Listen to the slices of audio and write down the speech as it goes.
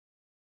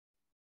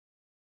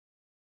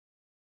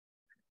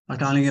Good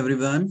morning,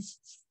 everyone.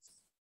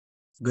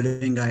 Good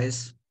evening,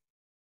 guys.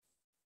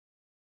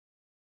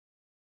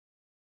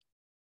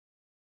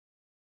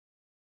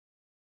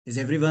 Is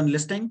everyone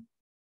listening?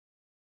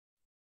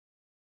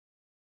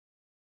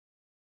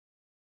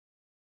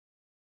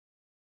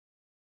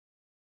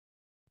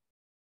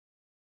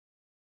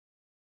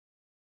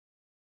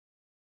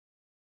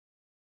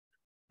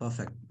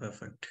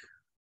 Perfect.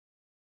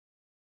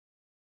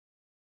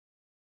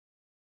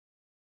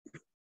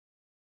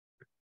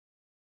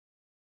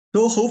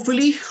 So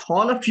hopefully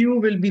all of you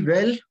will be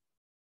well.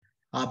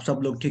 आप सब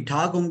लोग ठीक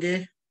ठाक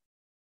होंगे.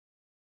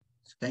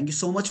 Thank you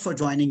so much for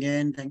joining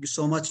in. Thank you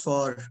so much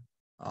for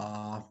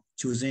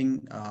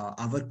choosing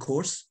our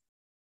course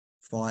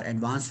for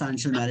advanced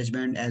financial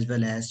management as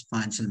well as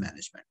financial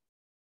management.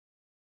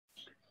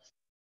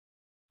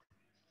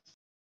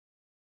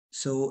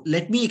 So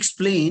let me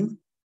explain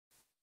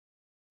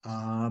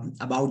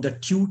about the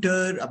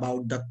tutor,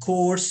 about the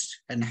course,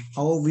 and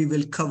how we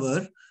will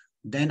cover.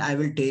 Then I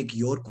will take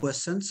your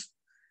questions.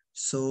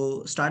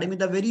 So starting with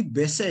the very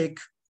basic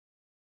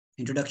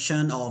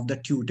introduction of the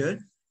tutor.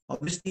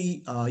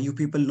 Obviously, you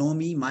people know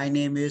me. My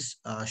name is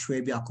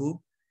Shoaib Yaqub.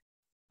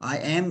 I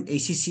am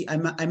ACC.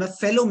 I'm a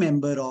fellow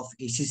member of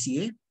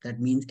ACCA.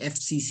 That means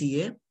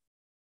FCCA.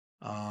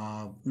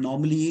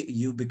 Normally,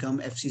 you become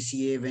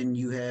FCCA when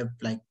you have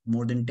like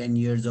more than 10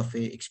 years of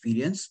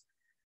experience.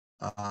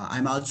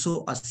 I'm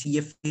also a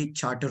CFA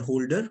charter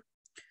holder.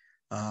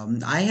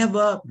 I have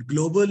a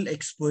global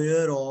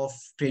exposure of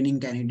training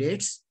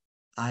candidates.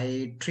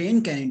 I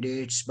train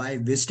candidates by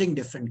visiting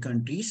different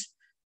countries.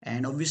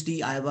 And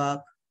obviously, I have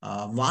a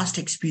vast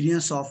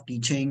experience of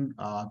teaching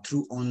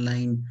through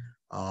online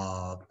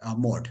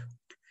mode.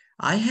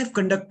 I have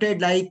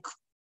conducted like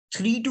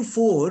 3 to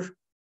 4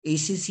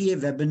 ACCA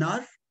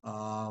webinar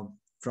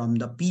from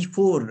the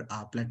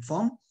P4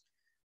 platform.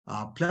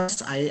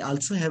 Plus, I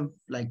also have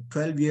like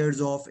 12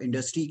 years of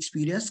industry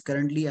experience.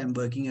 Currently, I'm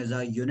working as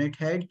a unit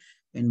head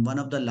in one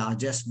of the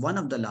largest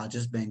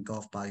bank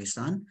of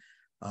Pakistan.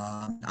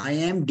 I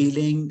am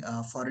dealing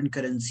foreign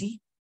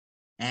currency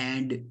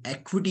and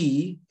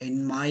equity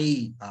in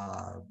my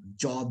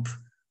job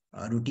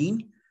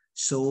routine.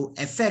 So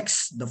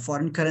FX, the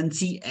foreign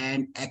currency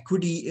and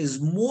equity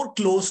is more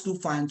close to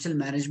financial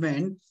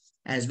management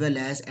as well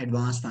as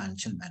advanced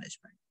financial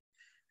management.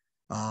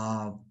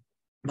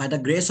 By the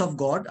grace of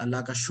God,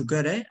 Allah ka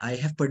shukar hai, I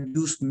have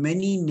produced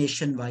many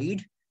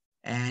nationwide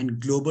and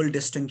global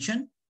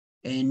distinction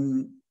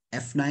in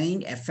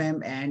F9,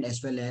 FM, and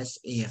as well as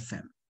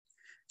AFM.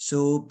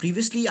 So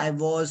previously I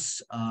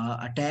was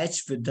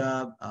attached with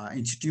the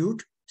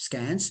institute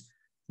scans.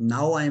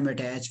 Now I'm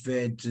attached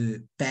with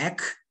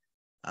PAC,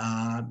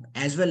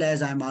 as well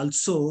as I'm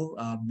also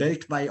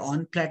built my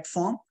own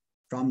platform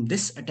from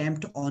this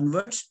attempt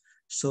onwards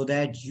so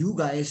that you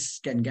guys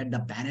can get the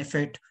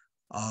benefit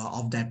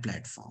of that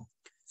platform.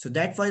 So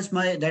that was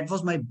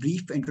my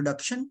brief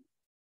introduction.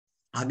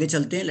 आगे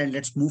चलते हैं.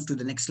 Let's move to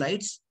the next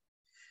slides.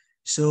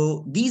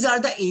 So these are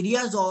the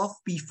areas of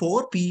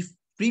P4.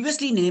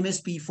 Previously name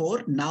is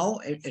P4. Now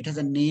it has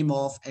a name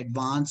of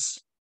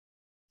Advanced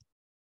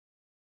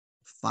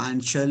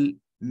Financial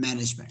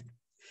Management.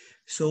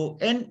 So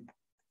in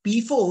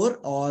P4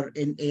 or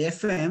in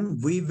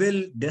AFM, we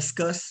will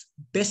discuss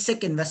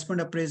basic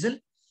investment appraisal.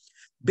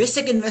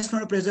 Basic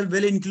investment appraisal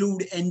will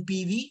include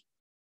NPV,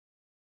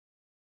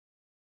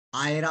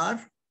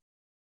 IRR,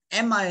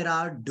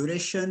 MIRR,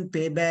 duration,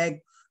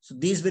 payback. So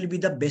these will be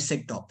the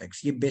basic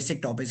topics. ये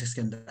basic topics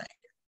इसके अंदर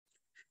आएंगे.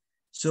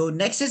 So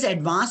next is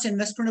advanced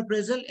investment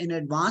appraisal. In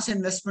advanced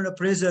investment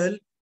appraisal,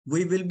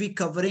 we will be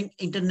covering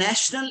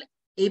international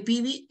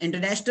APV,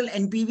 international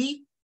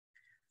NPV.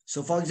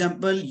 So for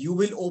example, you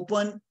will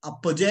open a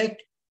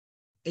project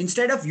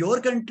instead of your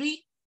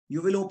country,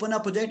 you will open a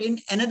project in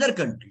another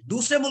country.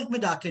 दूसरे मुल्क में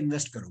जाके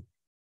invest करो.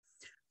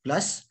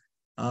 Plus,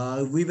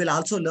 we will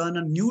also learn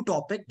a new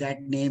topic.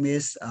 That name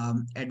is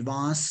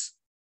advanced,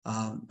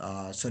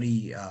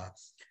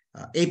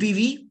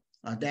 APV.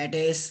 That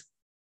is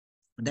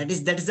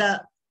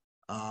the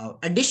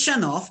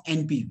addition of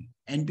NPV.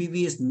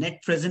 NPV is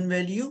net present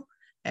value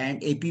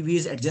and APV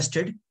is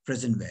adjusted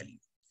present value.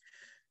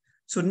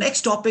 So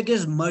next topic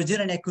is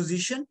merger and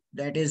acquisition.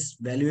 That is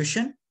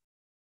valuation.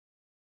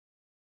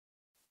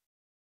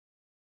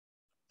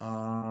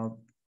 Don't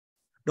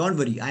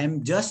worry, I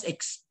am just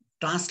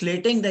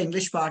translating the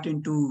English part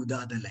into the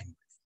other language.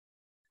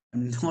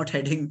 I'm not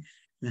adding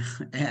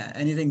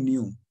anything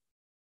new.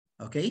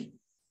 Okay.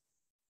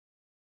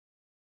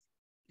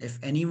 If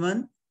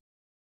anyone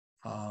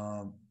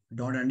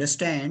don't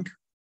understand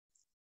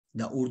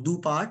the Urdu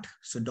part,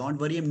 so don't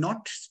worry, I'm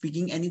not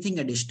speaking anything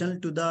additional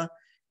to the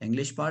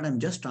English part. I'm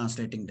just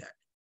translating that.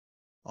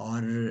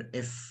 और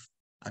if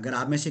अगर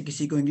आप में से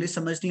किसी को English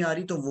समझ नहीं आ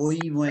रही तो वो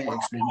ही मैं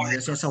एक्सप्लेन,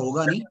 वैसे ऐसा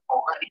होगा नहीं,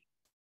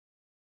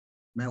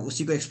 मैं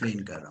उसी को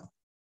एक्सप्लेन कर रहा हूँ.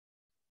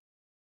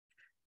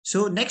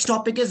 So next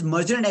topic is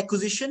merger and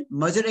acquisition.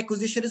 Merger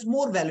acquisition is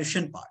more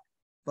valuation part.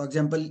 For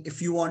example,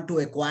 if you want to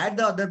acquire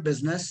the other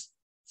business,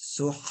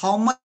 so how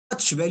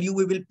much value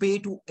we will pay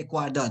to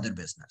acquire the other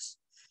business.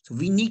 So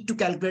we need to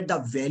calculate the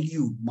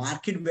value,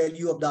 market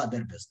value of the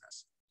other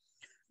business.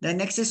 Then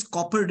next is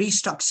corporate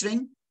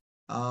restructuring.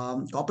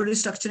 Corporate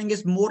restructuring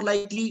is more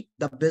likely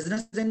the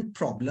business is in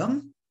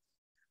problem.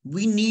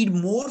 We need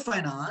more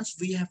finance.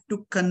 We have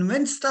to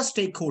convince the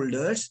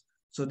stakeholders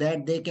so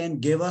that they can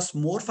give us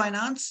more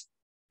finance.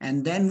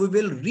 And then we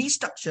will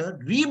restructure,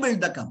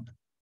 rebuild the company.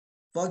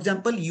 For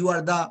example, you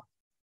are the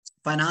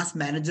finance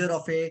manager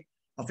of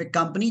a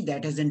company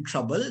that is in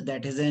trouble,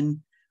 that is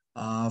in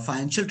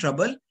financial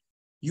trouble.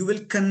 You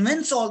will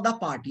convince all the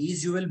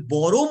parties, you will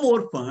borrow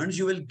more funds,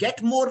 you will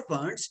get more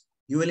funds,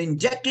 you will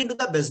inject into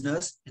the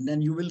business, and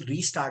then you will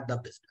restart the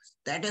business.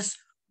 That is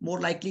more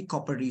likely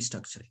corporate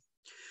restructuring.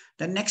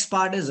 The next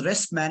part is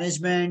risk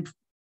management.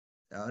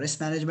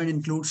 Risk management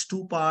includes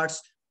two parts: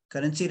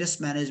 currency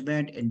risk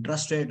management,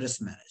 interest rate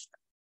risk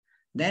management.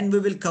 Then we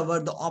will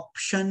cover the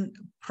option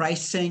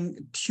pricing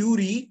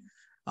theory.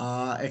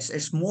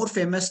 Its more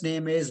famous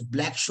name is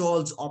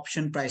Black-Scholes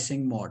option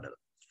pricing model.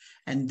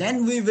 And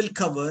then we will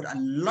cover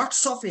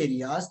lots of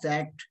areas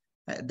that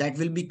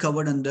will be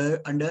covered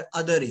under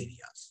other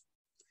areas.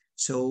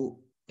 So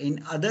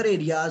in other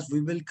areas,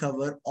 we will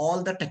cover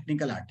all the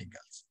technical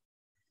articles.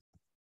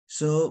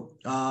 So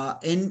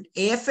in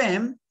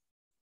AFM,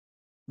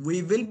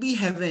 we will be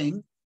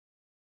having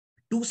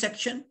two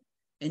sections.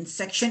 In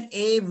section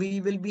A, we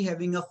will be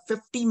having a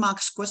 50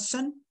 marks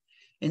question.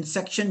 In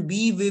section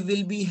B, we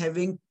will be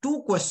having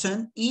two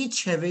questions,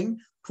 each having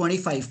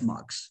 25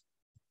 marks.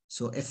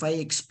 So if I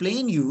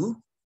explain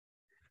you,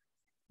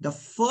 the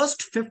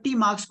first 50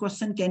 marks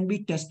question can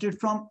be tested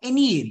from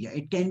any area.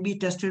 It can be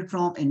tested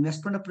from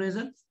investment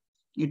appraisal.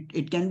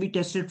 It can be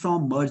tested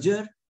from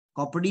merger,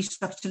 corporate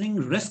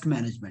restructuring, risk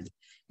management.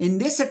 In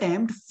this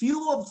attempt,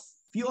 few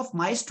of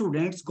my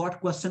students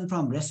got question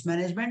from risk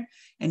management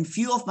and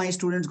few of my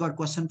students got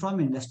question from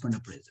investment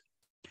appraisal.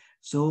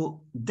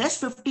 So this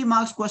 50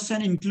 marks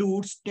question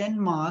includes 10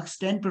 marks,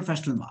 10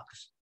 professional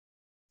marks.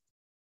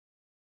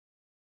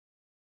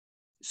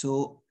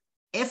 So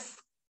if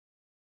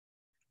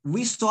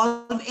we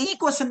solve any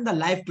question in the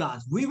live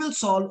class, we will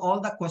solve all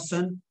the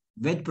question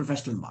with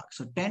professional marks.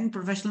 So 10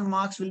 professional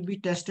marks will be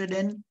tested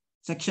in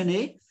section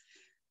A.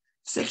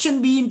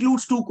 Section B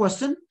includes two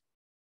questions.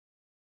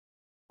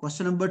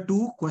 Question number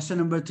 2, question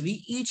number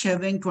 3, each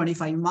having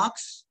 25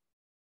 marks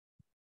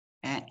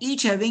and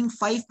each having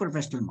 5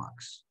 professional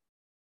marks.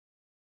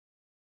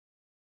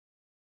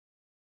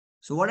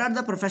 So what are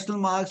the professional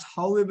marks?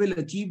 How we will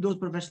achieve those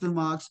professional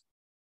marks?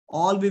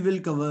 All we will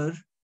cover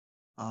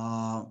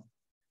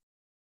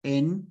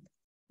in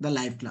the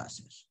live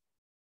classes.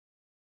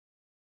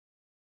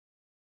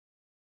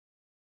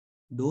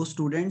 Those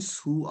students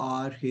who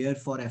are here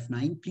for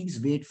F9, please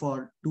wait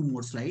for 2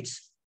 more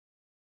slides.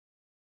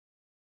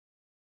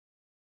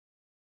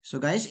 So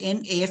guys,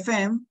 in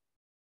AFM,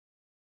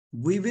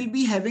 we will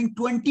be having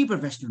 20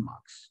 professional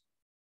marks.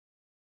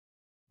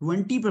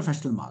 20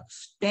 professional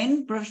marks.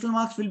 10 professional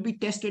marks will be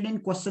tested in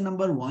question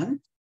number 1.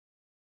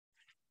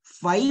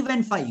 5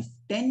 and 5.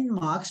 10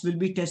 marks will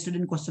be tested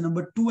in question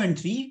number 2 and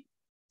 3.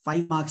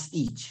 5 marks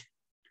each.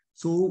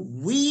 So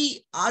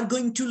we are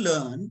going to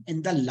learn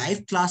in the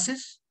live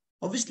classes.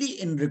 Obviously,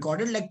 in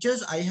recorded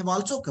lectures, I have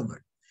also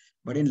covered.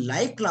 But in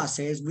live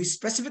classes, we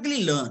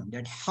specifically learn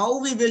that how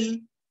we will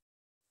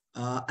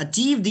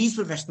achieve these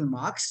professional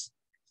marks,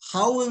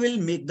 how we will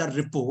make the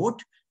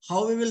report,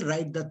 how we will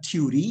write the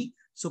theory.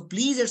 So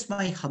please, it's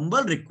my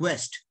humble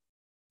request,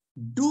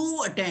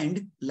 do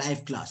attend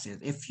live classes.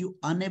 If you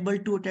are unable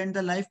to attend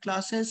the live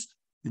classes,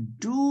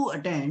 do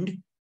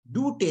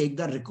take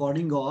the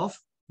recording of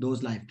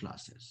those live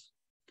classes.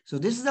 So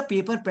this is the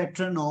paper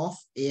pattern of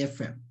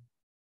AFM.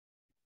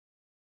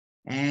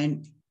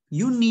 And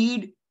you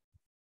need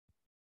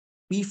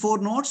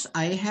P4 notes.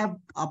 I have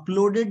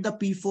uploaded the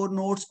P4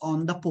 notes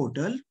on the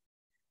portal.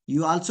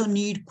 You also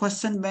need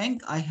question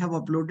bank. I have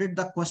uploaded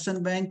the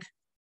question bank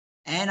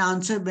and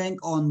answer bank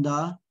on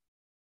the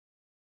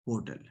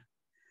portal.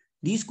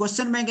 These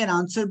question bank and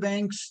answer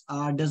banks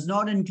does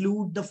not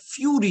include the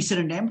few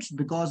recent attempts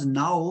because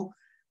now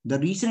the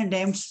recent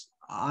attempts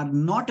are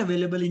not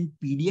available in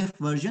PDF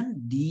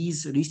version.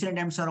 These recent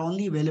attempts are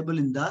only available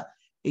in the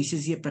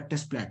ACCA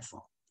practice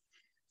platform.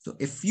 So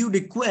if you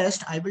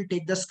request, I will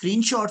take the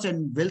screenshots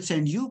and will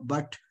send you,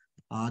 but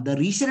the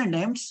recent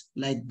attempts,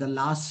 like the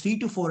last 3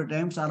 to 4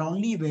 attempts, are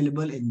only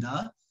available in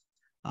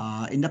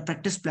the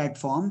practice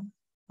platform,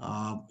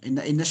 in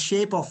the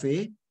shape of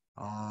a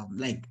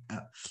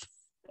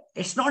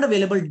it's not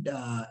available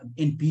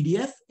in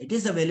PDF. It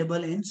is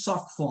available in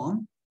soft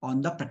form on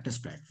the practice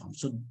platform.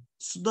 So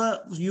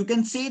you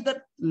can say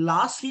that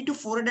last 3 to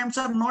 4 attempts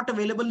are not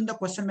available in the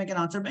question bank and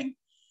answer bank,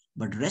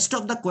 but rest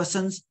of the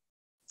questions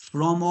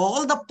from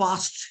all the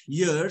past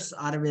years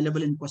are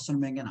available in question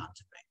bank and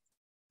answer bank.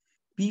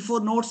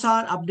 P4 notes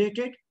are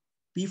updated.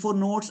 P4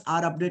 notes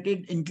are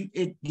updated.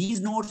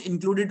 These notes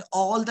included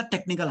all the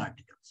technical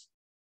articles.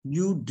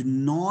 You do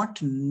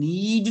not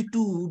need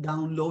to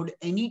download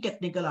any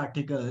technical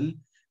article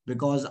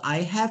because I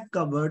have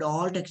covered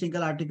all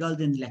technical articles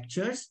in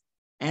lectures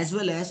as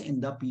well as in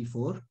the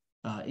P4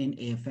 in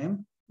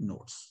AFM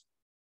notes.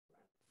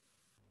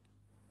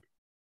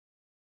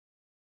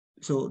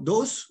 So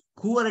those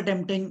who are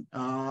attempting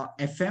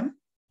FM,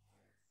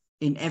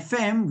 in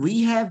FM,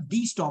 we have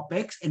these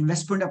topics: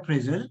 investment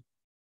appraisal.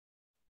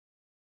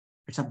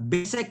 It's a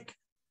basic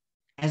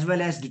as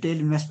well as detailed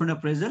investment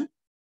appraisal.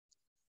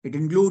 It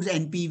includes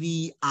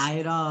NPV,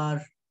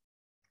 IRR,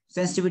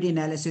 sensitivity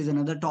analysis, and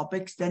other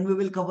topics. Then we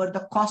will cover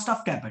the cost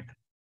of capital.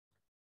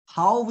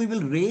 How we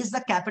will raise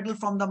the capital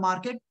from the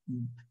market.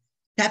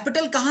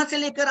 Capital कहाँ से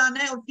लेकर आना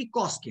है, उसकी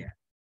cost क्या है.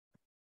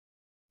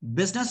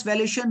 Business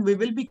valuation, we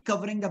will be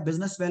covering the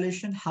business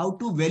valuation, how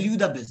to value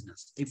the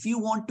business. If you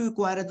want to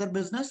acquire other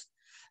business,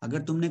 अगर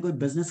तुमने कोई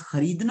business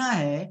खरीदना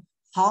है,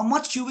 how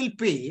much you will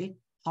pay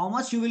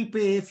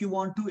if you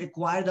want to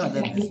acquire the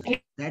other business.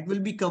 That will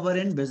be covered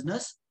in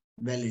business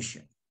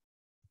valuation.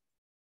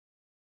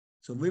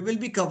 So we will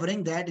be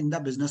covering that in the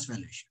business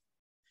valuation.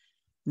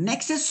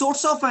 Next is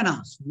source of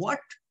finance. What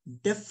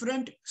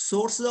different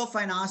sources of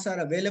finance are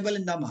available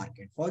in the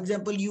market? For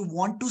example, you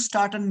want to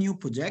start a new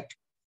project.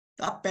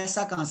 तो आप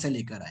पैसा कहां से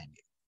लेकर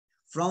आएंगे?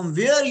 From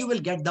where you will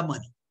get the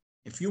money?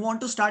 If you want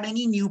to start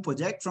any new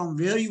project, from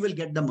where you will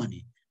get the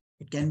money?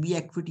 It can be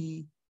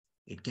equity,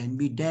 it can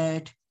be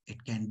debt,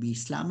 it can be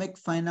Islamic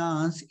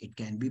finance, it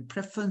can be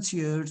preference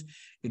shares,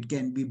 it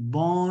can be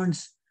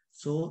bonds.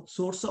 So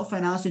source of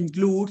finance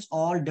includes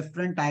all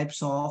different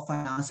types of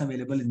finance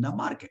available in the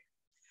market.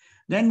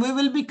 Then we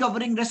will be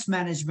covering risk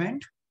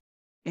management.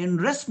 In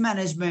risk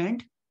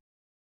management,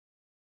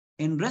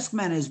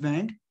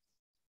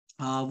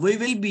 we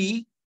will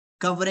be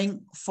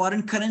covering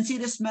foreign currency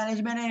risk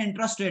management and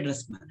interest rate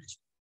risk management.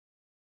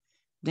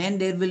 Then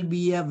there will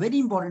be a very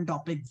important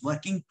topic,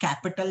 working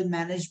capital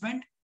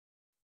management,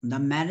 the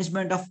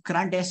management of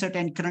current asset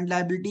and current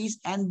liabilities,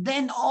 and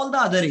then all the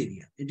other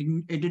areas.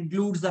 It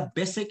includes the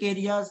basic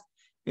areas.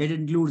 It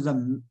includes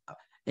the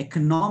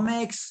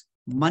economics,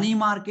 money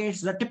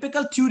markets, the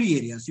typical theory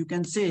areas. You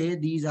can say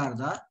these are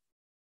the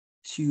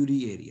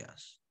theory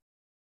areas.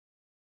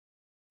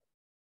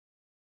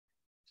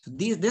 So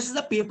this is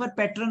the paper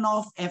pattern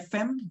of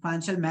FM,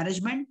 financial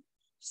management.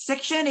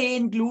 Section A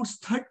includes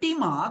 30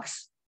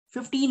 marks,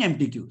 15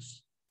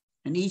 MTQs.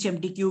 And each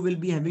MTQ will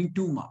be having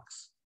 2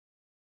 marks.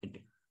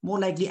 More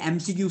likely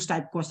MCQs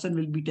type question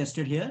will be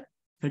tested here,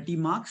 30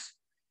 marks.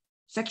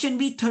 Section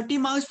B, 30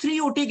 marks, 3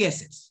 OT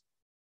cases.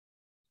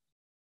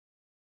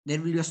 There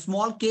will be a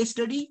small case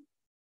study.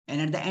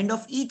 And at the end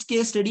of each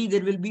case study,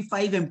 there will be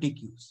 5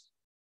 MTQs.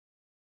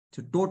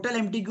 So total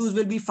MTQs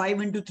will be 5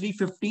 into 3,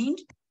 15.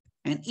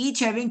 And each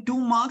having 2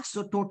 marks,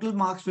 so total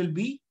marks will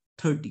be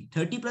 30.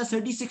 30 plus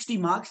 30, 60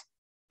 marks.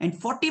 And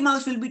 40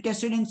 marks will be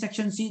tested in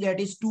section C,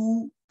 that is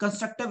 2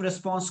 constructive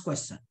response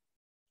question.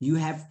 You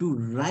have to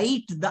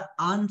write the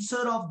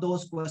answer of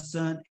those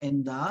questions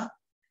in the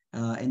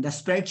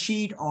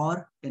spreadsheet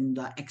or in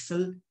the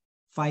Excel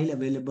file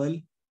available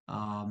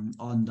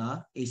on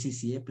the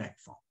ACCA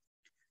platform.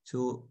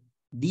 So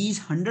these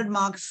 100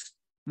 marks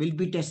will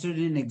be tested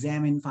in an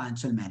exam in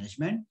financial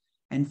management.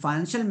 And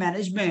financial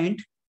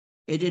management,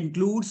 it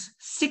includes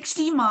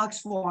 60 marks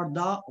for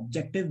the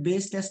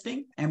objective-based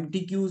testing,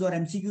 MTQs or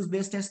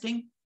MCQs-based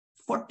testing.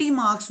 40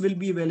 marks will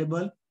be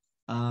available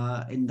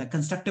in the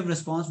constructive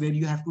response where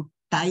you have to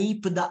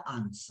type the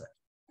answer.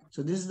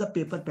 So this is the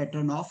paper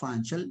pattern of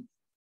financial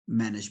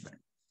management.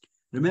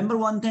 Remember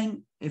one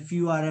thing, if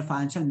you are a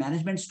financial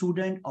management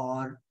student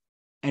or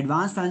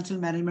advanced financial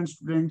management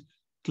student,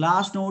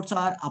 class notes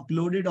are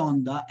uploaded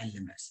on the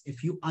LMS.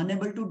 If you are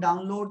unable to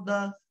download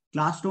the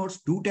class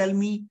notes, do tell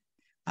me.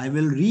 I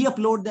will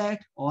re-upload that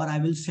or I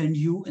will send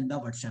you in the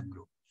WhatsApp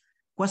group.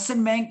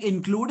 Question bank,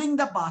 including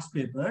the past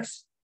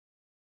papers,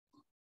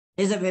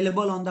 is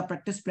available on the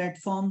practice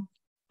platform.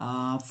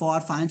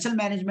 For financial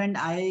management,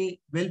 I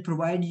will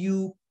provide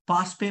you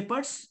past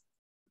papers.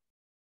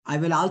 I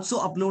will also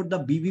upload the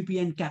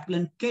BVP and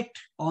Kaplan kit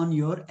on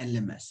your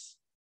LMS.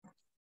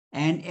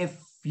 And if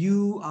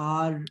you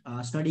are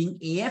studying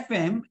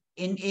AFM,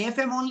 in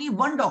AFM only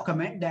one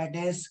document, that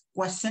is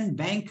question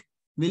bank,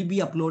 will be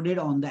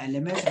uploaded on the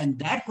LMS, and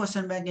that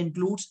question bank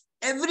includes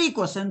every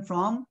question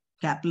from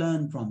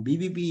Kaplan, from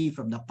BVP,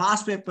 from the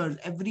past papers.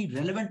 Every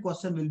relevant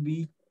question will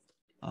be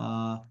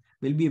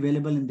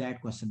available in that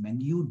question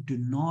bank. You do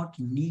not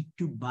need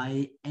to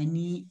buy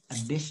any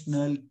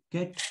additional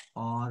kit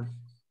or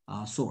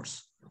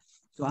source.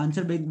 So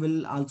answer bank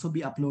will also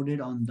be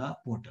uploaded on the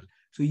portal.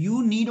 So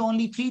you need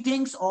only 3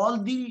 things. All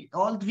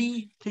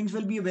 3 things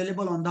will be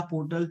available on the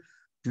portal.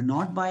 Do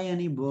not buy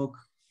any book.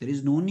 There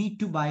is no need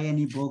to buy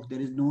any book. There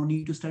is no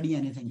need to study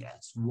anything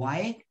else.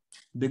 Why?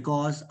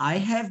 Because I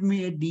have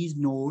made these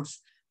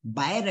notes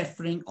by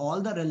referring all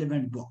the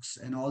relevant books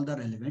and all the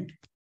relevant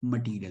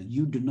material.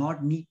 You do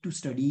not need to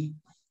study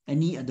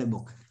any other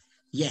book.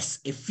 Yes,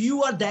 if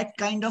you are that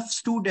kind of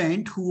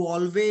student who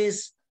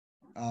always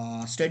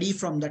study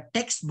from the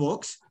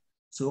textbooks,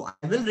 so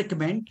I will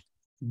recommend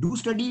do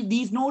study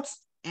these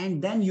notes and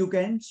then you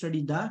can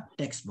study the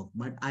textbook.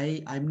 But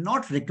I'm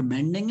not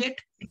recommending it.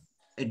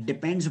 It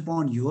depends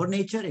upon your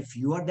nature. If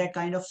you are that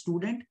kind of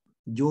student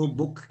जो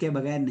book के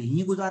बगैर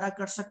नहीं गुजारा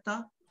कर सकता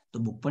तो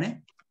book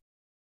पढ़ें.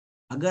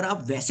 अगर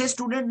आप वैसे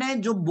स्टूडेंट हैं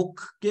जो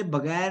बुक के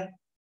बगैर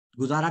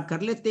गुजारा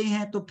कर लेते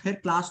हैं तो फिर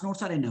class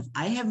notes are enough.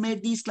 I have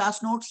made these class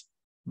notes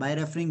by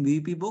referring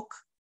VP book,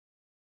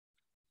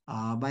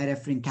 by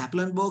referring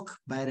Kaplan book,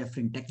 by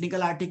referring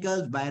technical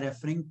articles, by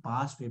referring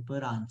past paper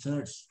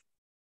answers.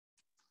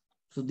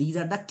 So these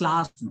are the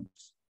class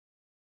notes.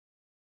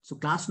 So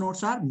class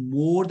notes are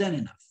more than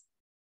enough.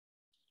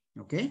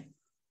 Okay.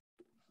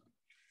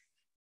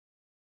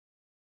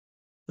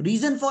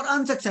 Reason for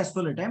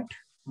unsuccessful attempt.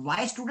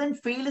 Why student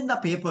fail in the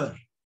paper,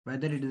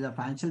 whether it is a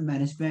financial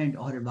management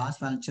or advanced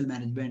financial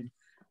management.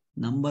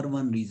 Number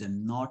one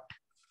reason, not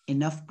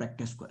enough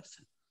practice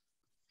question.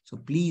 So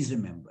please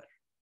remember,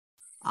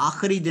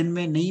 आखिरी दिन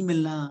में नहीं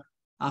मिलना,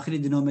 आखिरी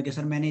दिनों में कि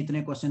sir मैंने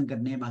इतने क्वेश्चन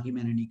करने हैं बाकी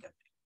मैंने नहीं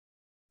करने.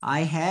 I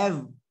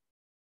have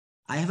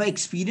an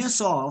experience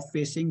of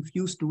facing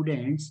few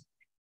students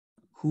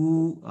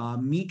who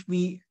meet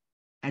me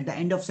at the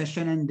end of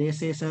session and they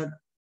say, sir,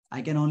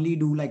 I can only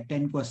do like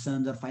 10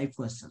 questions or 5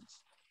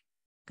 questions.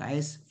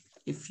 Guys,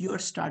 if you're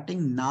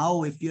starting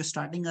now, if you're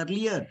starting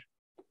earlier,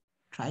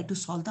 try to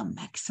solve the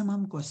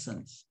maximum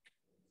questions.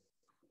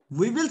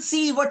 We will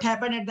see what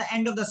happened at the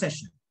end of the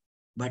session.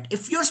 But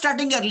if you're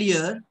starting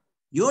earlier,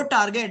 your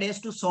target is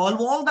to solve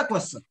all the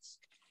questions.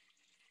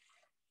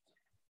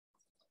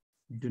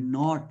 Do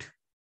not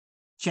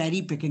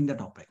cherry picking the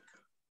topic.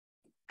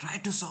 Try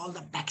to solve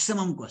the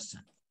maximum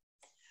question.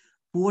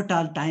 Poor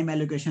time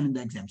allocation in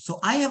the exam. So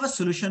I have a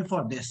solution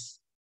for this.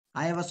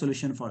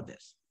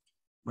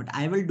 What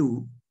I will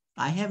do,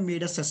 I have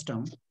made a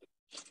system.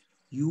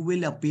 You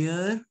will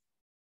appear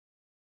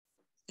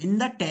in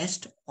the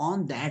test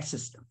on that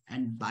system.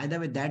 And by the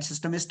way, that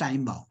system is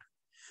time bound.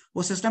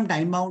 वो system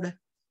time bound है.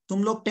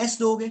 तुम लोग test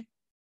दोगे.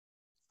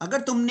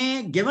 अगर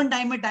तुमने given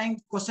time में time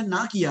question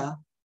ना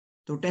किया,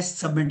 तो test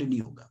submit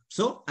नहीं होगा.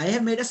 So I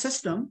have made a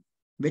system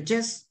which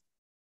is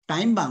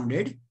time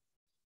bounded.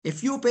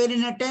 If you appear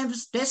in a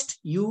test,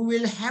 you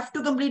will have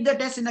to complete the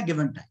test in a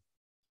given time.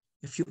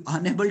 If you are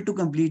unable to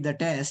complete the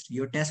test,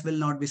 your test will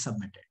not be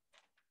submitted.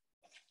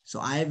 So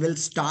I will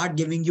start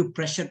giving you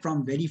pressure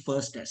from very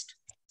first test.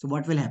 So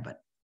what will happen?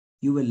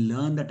 You will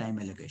learn the time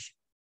allocation.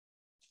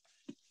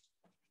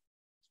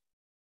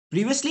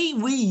 Previously,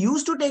 we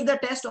used to take the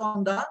test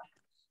on the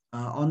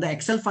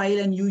Excel file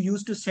and you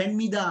used to send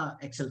me the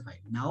Excel file.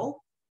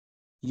 Now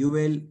you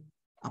will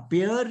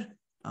appear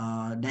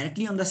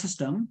directly on the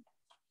system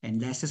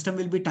and the system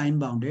will be time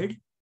bounded.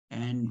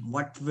 And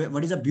what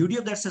is the beauty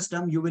of that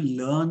system? You will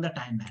learn the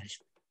time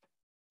management.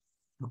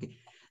 Okay.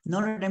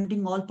 Not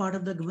attempting all part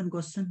of the given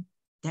question.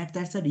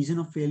 That's the reason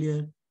of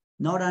failure.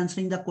 Not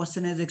answering the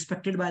question as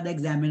expected by the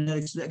examiner.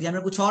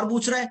 Examiner कुछ और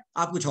पूछ रहा है,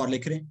 आप कुछ और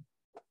लिख रहे हैं.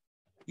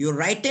 You're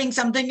writing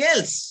something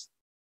else.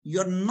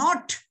 You're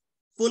not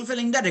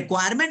fulfilling the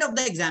requirement of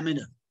the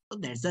examiner. So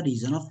that's the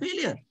reason of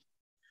failure.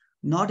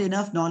 Not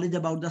enough knowledge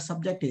about the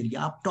subject area.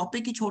 आप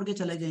topic ही छोड़ के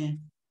चले गए हैं.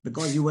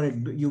 Because you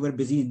were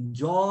busy in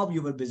job,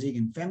 you were busy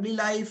in family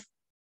life,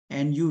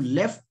 and you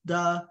left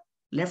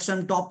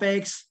some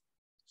topics.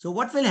 So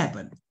what will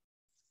happen?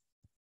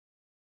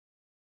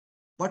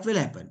 What will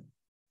happen?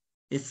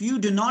 If you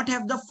do not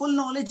have the full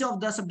knowledge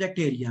of the subject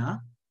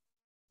area,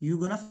 you're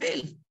gonna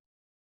fail.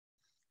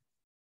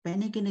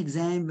 Panic in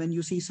exam when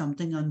you see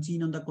something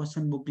unseen on the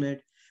question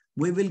booklet.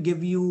 We will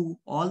give you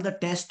all the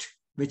test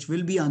which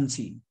will be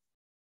unseen.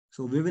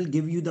 So we will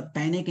give you the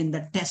panic in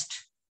the test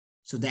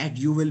so that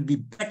you will be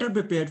better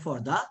prepared for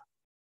the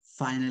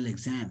final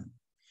exam.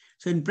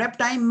 So in prep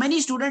time,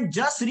 many students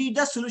just read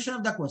the solution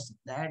of the question.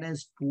 That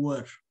is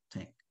poor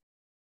thing.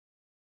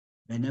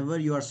 Whenever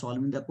you are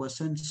solving the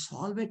question,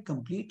 solve it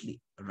completely.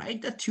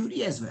 Write the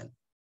theory as well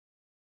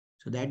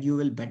so that you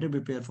will better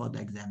prepare for the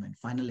exam and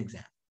final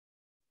exam.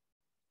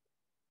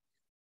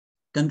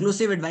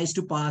 Conclusive advice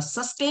to pass: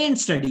 sustained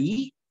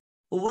study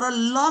over a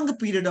long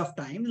period of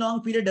time.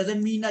 Long period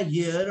doesn't mean a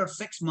year or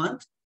 6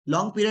 months.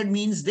 Long period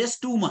means this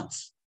 2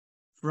 months.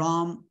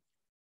 From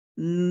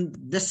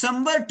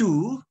December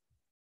to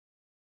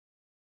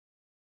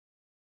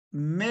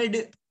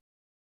mid-Feb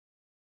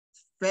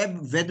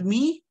with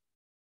me,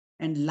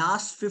 and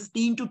last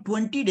 15 to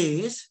 20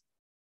 days,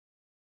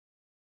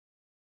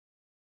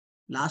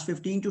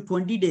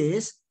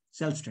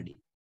 self-study.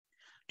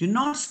 Do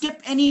not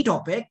skip any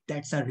topic.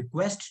 That's a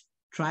request.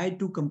 Try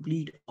to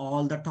complete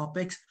all the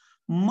topics.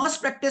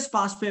 Must practice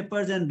past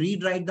papers and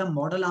read-write the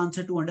model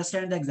answer to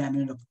understand the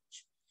examiner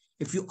approach.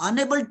 If you're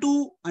unable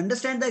to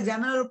understand the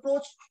examiner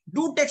approach,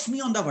 do text me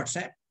on the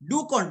WhatsApp.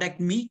 Do contact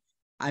me.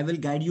 I will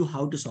guide you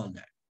how to solve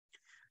that.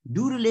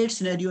 Do relate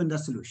scenario in the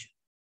solution.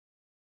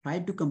 Try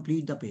to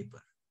complete the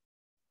paper.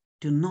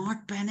 Do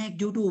not panic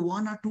due to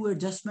 1 or 2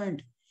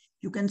 adjustment.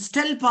 You can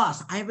still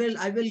pass. I will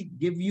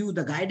give you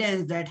the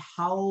guidance that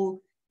how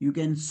you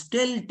can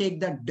still take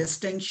the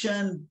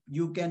distinction.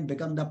 You can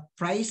become the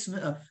prize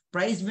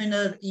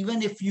winner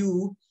even if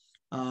you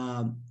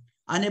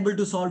unable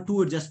to solve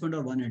 2 adjustment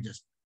or 1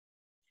 adjustment.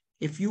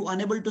 If you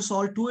unable to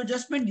solve 2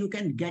 adjustment, you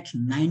can get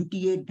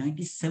 98,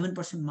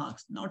 97%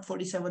 marks, not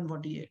 47,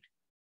 48.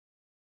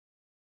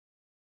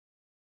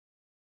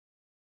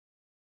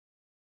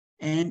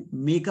 And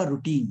make a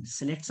routine.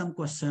 Select some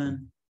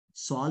question,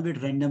 solve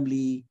it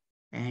randomly,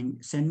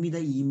 and send me the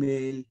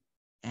email.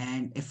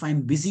 And if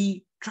I'm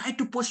busy, try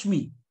to push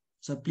me.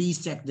 So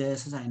please check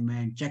this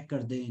assignment, check kar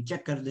de,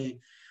 check kar de.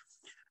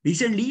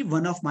 Recently,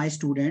 one of my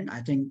student,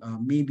 I think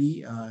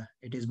maybe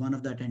it is one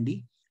of the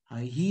attendee,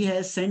 he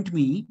has sent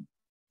me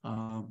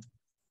a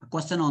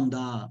question on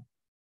the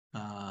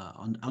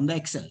on the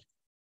Excel,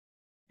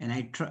 and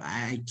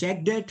I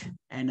checked it,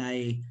 and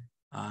I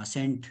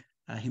sent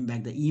him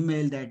back the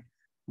email that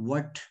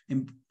what.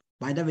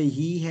 By the way,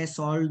 he has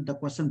solved the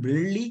question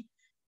brilliantly,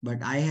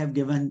 but I have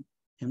given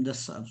him the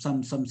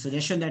some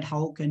suggestion that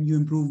how can you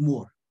improve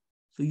more.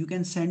 So you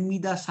can send me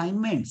the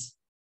assignments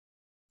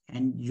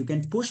and you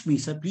can push me,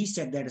 sir, please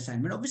check that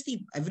assignment.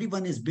 Obviously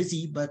everyone is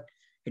busy, but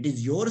it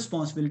is your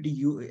responsibility.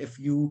 You, if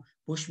you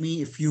push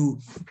me, if you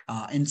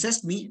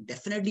insist me,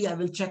 definitely I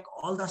will check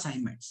all the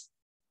assignments.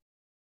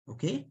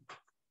 Okay,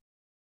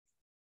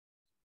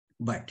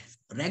 but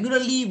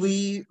regularly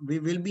we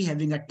will be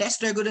having a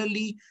test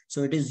regularly,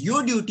 so it is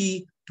your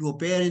duty to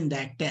appear in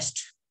that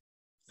test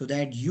so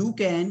that you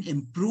can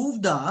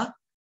improve the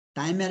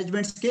time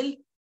management skill.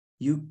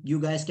 You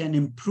guys can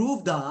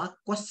improve the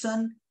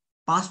question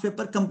past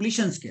paper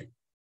completion skill.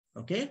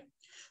 Okay.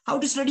 How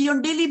to study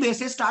on daily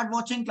basis: start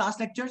watching class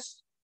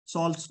lectures,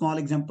 solve small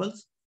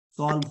examples,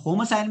 solve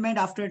home assignment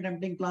after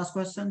attempting class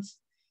questions.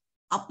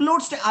 I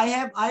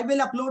will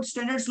upload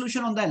standard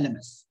solution on the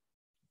LMS.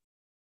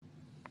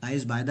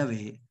 Guys, by the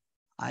way,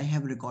 I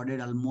have recorded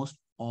almost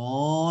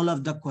all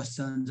of the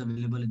questions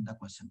available in the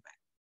question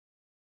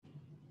bank.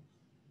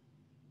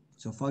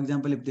 So for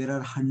example, if there are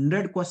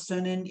 100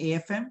 questions in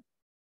AFM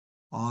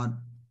or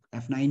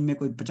F9 में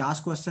कोई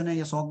 50 question है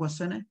या 100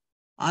 question है,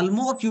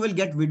 almost you will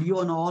get video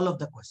on all of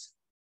the questions.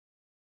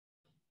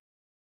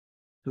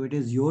 So it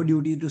is your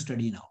duty to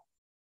study now.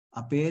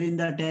 Appear in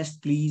the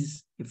test,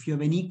 please. If you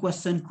have any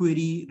question,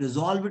 query,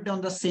 resolve it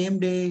on the same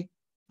day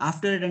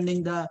after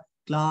attending the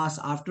class,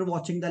 after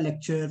watching the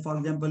lecture. For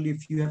example,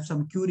 if you have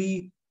some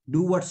query,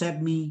 do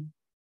WhatsApp me.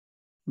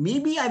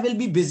 Maybe I will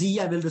be busy.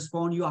 I will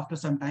respond you after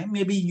some time.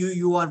 Maybe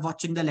you are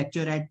watching the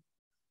lecture at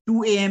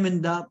 2 a.m.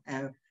 in the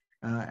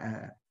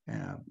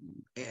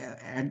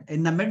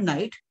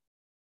midnight.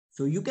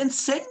 So you can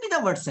send me the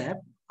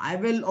WhatsApp. I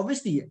will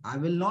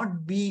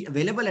not be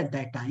available at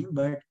that time,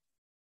 but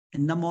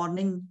in the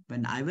morning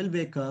when I will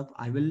wake up,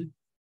 I will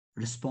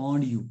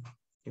respond you.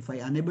 If I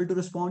unable to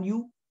respond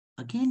you,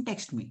 again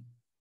text me,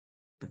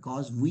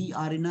 because we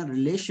are in a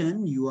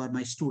relation. You are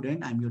my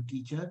student, I'm your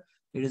teacher.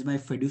 It is my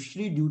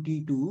fiduciary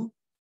duty to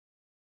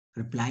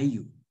reply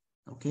you.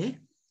 Okay.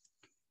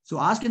 So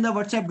ask in the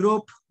WhatsApp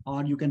group,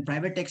 or you can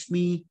private text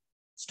me.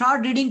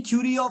 Start reading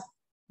theory of,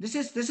 this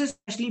is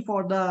especially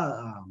for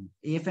the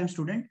AFM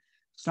student.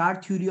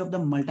 Start theory of the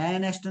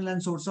multinational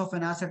and source of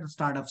finance at the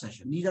start of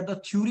session. These are the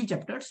theory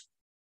chapters.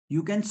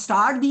 You can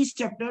start these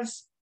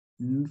chapters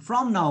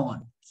from now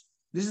on.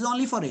 This is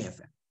only for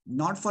AFM,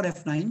 not for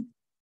F9.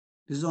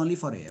 This is only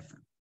for AFM.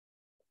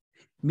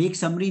 Make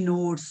summary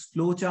notes,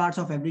 flow charts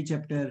of every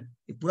chapter.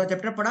 पूरा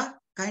chapter पढ़ा,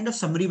 kind of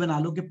summary बना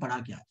लो कि पढ़ा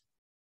क्या.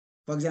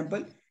 For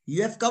example,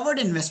 you have covered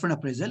investment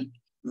appraisal.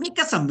 Make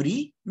a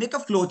summary, make a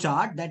flow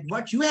chart that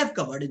what you have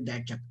covered in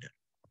that chapter.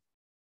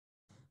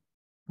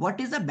 What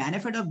is the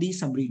benefit of these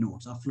summary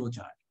notes or flow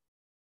chart?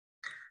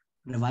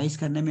 Revise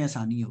करने में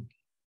आसानी होगी.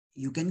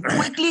 You can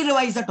quickly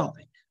revise the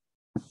topic.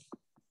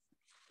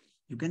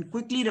 You can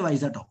quickly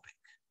revise the topic.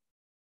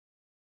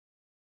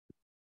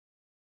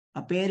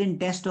 Appear in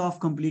test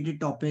of completed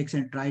topics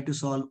and try to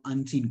solve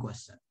unseen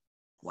question.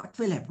 What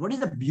will happen? What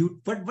is the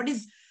beauty?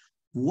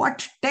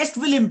 What test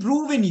will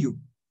improve in you?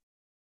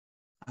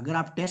 अगर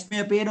आप test में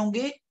appear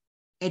होंगे,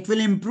 it will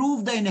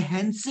improve the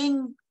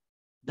enhancing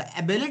the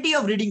ability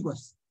of reading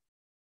question.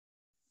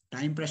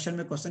 Time pressure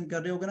में question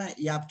कर रहे होगे ना,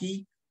 ये आपकी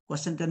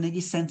क्वेश्चन करने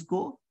की सेंस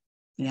को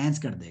enhance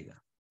कर देगा.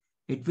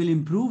 It will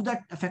improve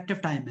that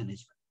effective time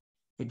management.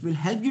 It will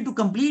help you to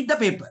complete the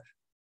paper.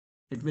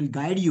 It will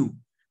guide you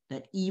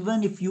that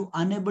even if you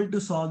unable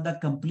to solve the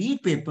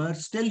complete paper,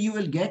 still you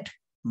will get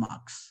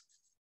marks.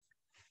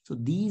 So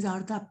these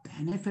are the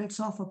benefits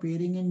of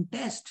appearing in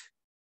test.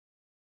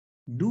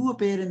 Do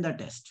appear in the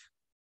test.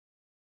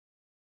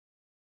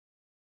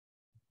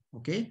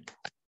 Okay.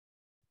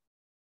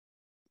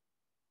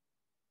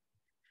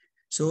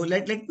 So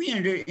let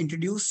me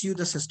introduce you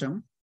the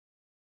system.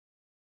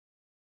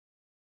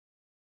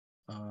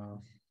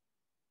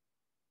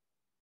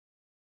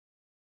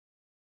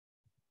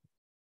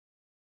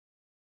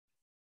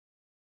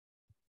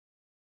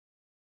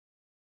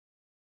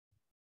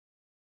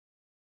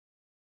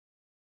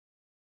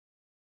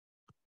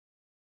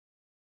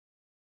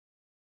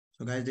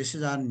 So guys, this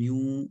is our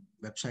new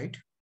website.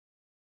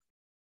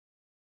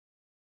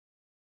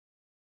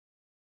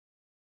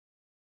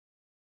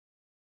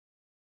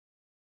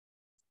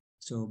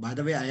 So by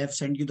the way, I have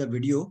sent you the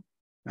video.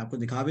 मैं आपको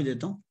दिखा भी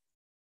देता हूँ.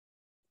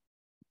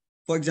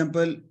 For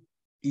example,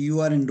 you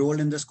are enrolled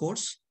in this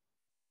course.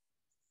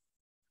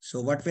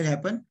 So what will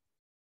happen?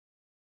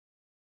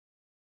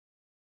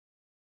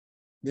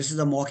 This is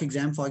the mock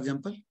exam, for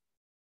example.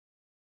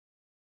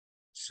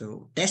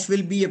 So test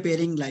will be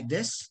appearing like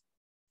this.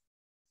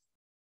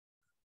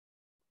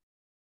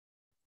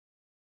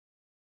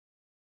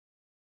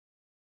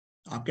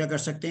 आप क्या कर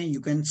सकते हैं,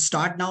 you can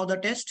start now the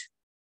test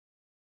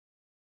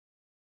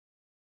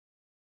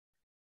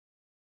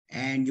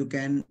and you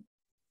can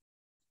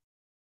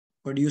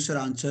produce your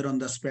answer on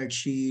the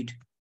spreadsheet,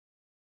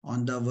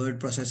 on the word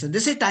processor.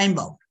 This is time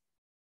bound.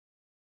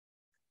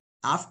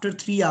 After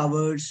 3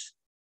 hours,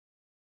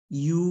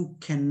 you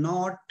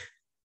cannot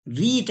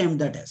re-attempt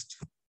the test.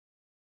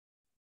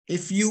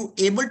 If you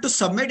able to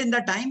submit in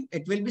the time,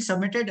 it will be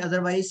submitted.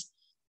 Otherwise,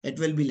 it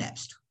will be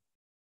lapsed.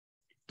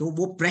 तो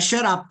वो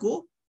pressure आपको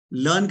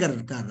learn कर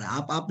रहा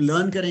है. आप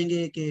learn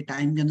करेंगे कि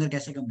time के अंदर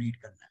कैसे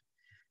कंप्लीट करना है.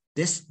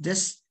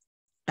 This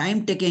time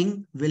taking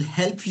will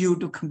help you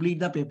to complete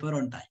the paper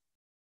on time.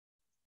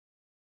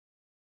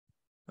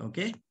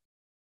 Okay.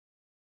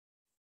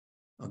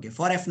 Okay.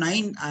 For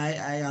F9,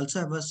 I also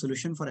have a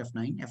solution for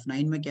F9.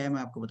 F9 में क्या है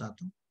मैं आपको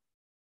बताता हूँ.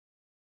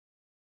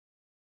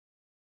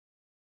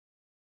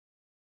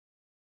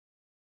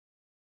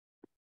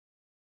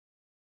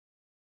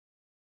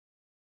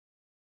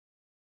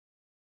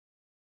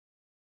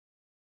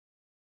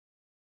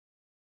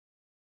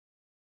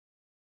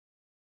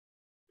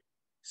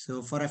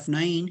 So for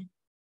F9,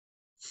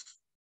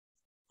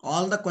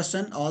 all the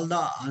question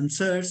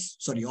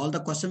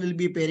will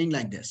be appearing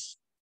like this.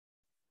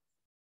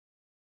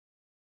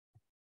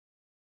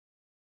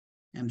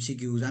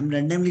 MCQs. I'm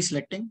randomly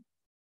selecting.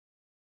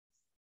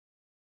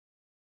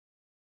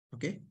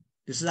 Okay.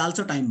 This is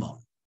also time bound.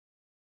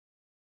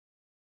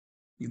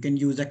 You can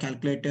use a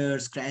calculator,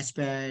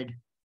 scratchpad.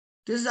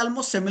 This is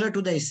almost similar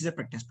to the ACCA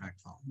practice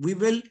platform. We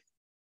will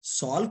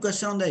solve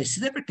question on the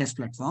ACCA practice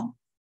platform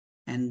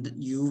and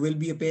you will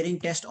be appearing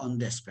test on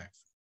this platform.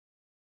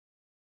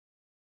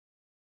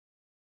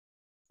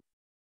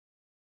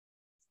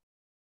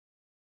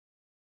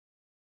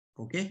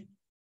 Okay.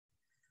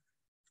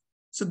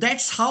 So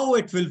that's how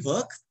it will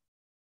work.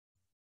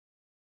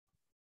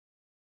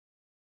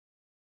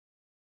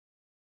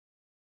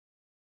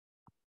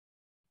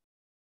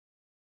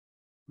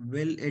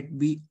 Will it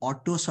be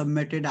auto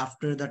submitted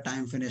after the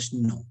time finished?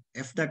 No.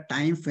 If the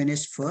time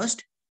finished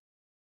first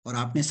और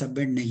आपने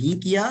submit नहीं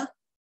किया,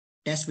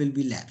 test will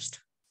be lapsed.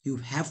 You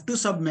have to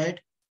submit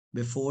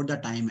before the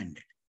time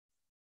ended.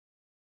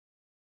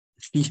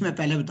 ये मैं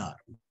पहले बता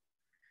रहा हूँ.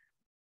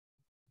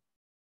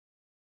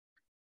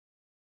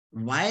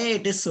 Why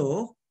it is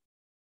so?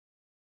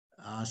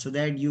 So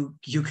that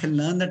you can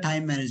learn the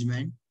time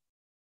management.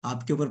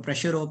 आपके ऊपर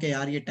pressure हो कि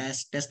यार ये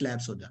test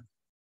lapse हो जाए.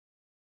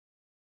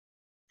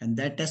 And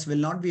that test will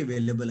not be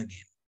available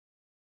again.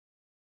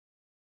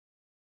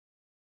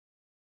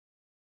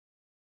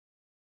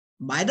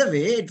 By the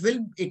way,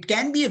 it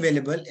can be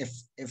available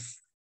if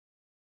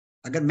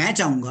अगर मैं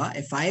चाहूंगा,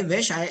 if I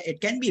wish,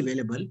 it can be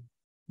available,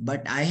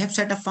 but I have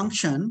set a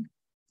function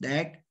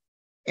that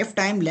if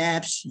time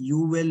lapse, you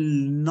will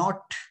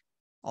not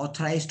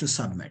authorize to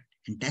submit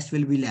and test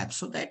will be lapse,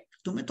 so that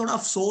तुम्हें थोड़ा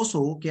अफसोस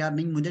हो कि यार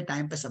नहीं मुझे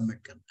टाइम पे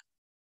submit करना.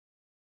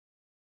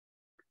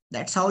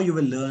 That's how you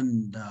will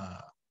learn the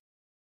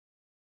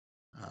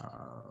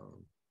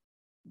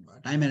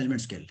time management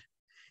skill.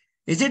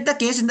 Is it the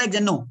case in the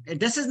exam? No,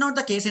 this is not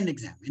the case in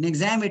exam. In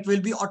exam, it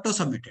will be auto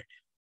submitted.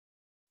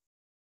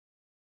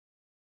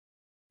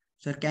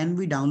 Sir, can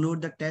we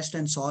download the test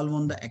and solve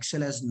on the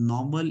Excel as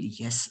normal?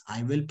 Yes,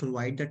 I will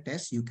provide the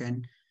test. You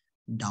can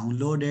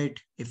download it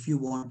if you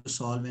want to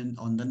solve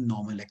on the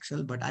normal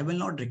Excel, but I will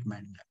not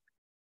recommend that.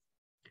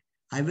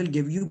 I will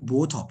give you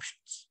both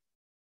options.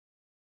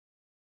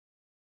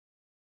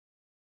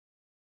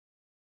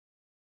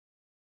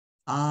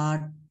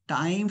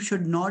 Time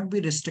should not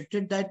be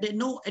restricted that day.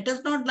 No, it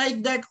is not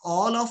like that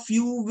all of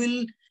you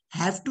will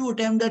have to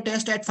attempt the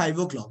test at 5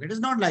 o'clock. It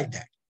is not like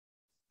that.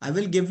 I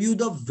will give you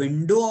the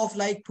window of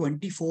like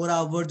 24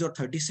 hours or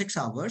 36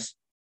 hours.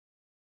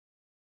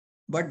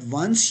 But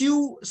once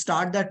you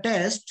start the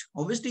test,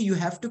 obviously you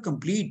have to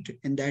complete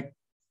in that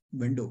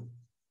window.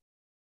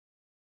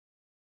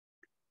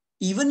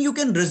 Even you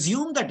can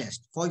resume the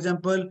test. For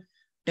example,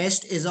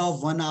 test is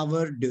of 1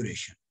 hour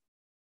duration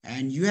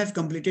and you have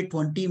completed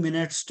 20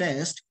 minutes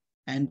test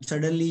and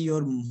suddenly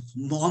your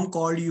mom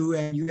called you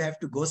and you have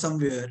to go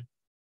somewhere.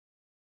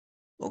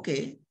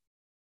 Okay,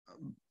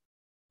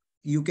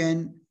 you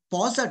can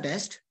pause the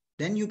test,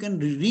 then you can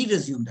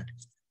re-resume the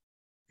test.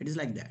 It is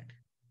like that.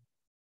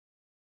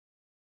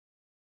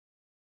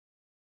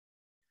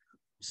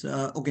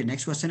 So, okay,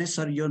 next question is,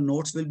 sir, your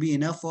notes will be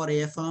enough for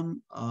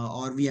AFM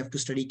or we have to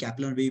study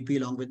Kaplan VP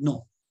along with?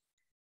 No.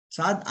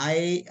 Saad,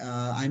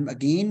 I'm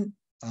again,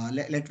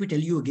 let me tell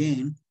you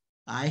again,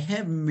 I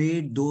have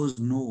made those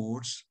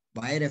notes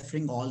by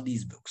referring all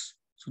these books.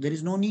 So there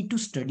is no need to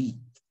study.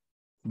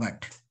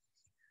 But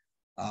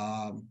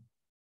I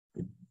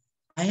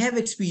have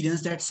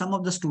experienced that some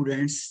of the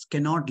students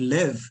cannot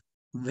live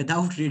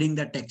without reading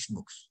the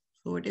textbooks.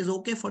 So it is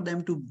okay for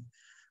them to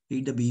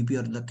read the BP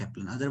or the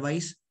Kaplan.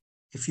 Otherwise,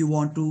 if you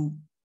want to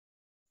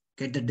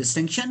get the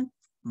distinction,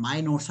 my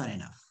notes are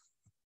enough.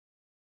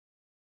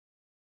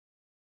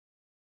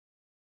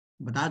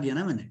 बता दिया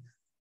ना मैंने.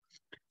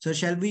 So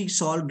shall we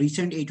solve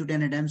recent 8 to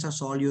 10 attempts or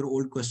solve your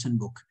old question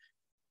book?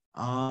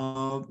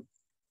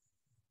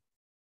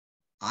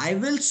 I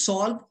will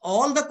solve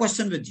all the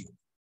question with you.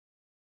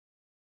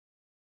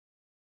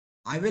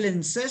 I will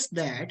insist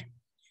that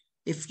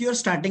if you're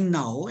starting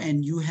now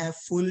and you have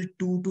full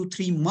 2 to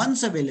 3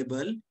 months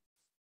available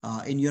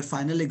in your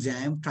final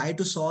exam, try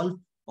to solve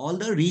all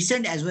the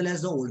recent as well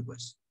as the old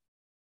questions.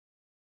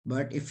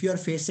 But if you're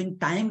facing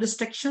time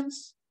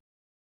restrictions,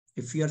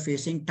 if you're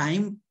facing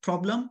time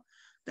problem,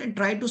 then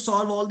try to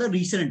solve all the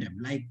recent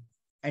attempts, like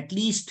at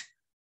least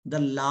the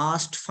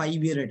last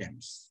 5-year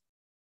attempts.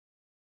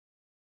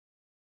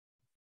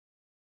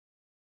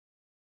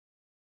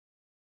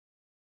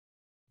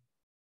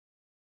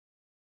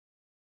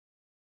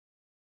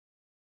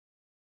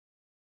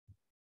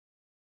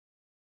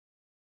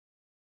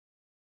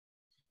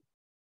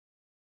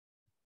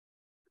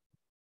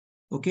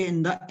 Okay,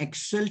 in the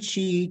Excel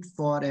sheet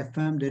for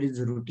FM, there is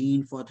a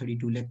routine for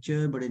 32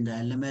 lecture, but in the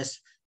LMS,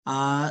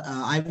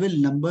 I will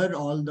number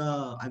all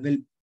the,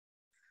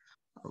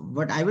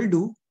 what I will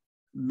do,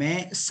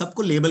 मैं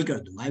सबको label कर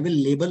दूँ. I will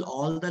label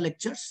all the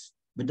lectures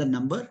with the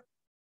number,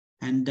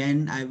 and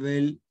then I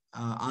will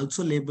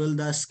also label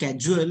the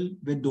schedule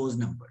with those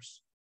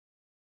numbers.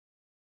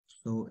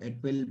 So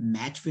it will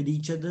match with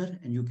each other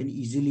and you can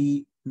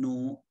easily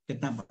know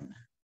कितना पढ़ना है.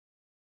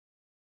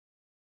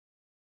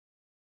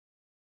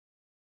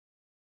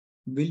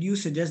 Will you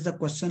suggest the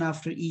question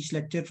after each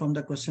lecture from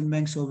the question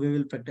bank so we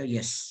will practice?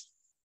 Yes.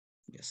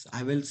 Yes,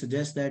 I will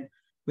suggest that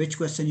which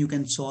question you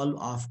can solve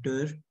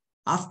after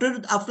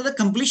the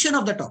completion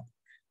of the topic.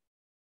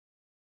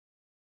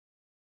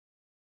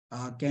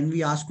 Can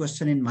we ask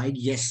question in mic?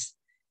 Yes.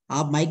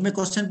 आप mic में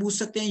question पूछ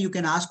सकते हैं. You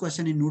can ask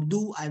question in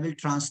Urdu. I will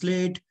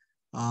translate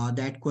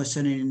that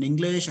question in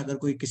English. अगर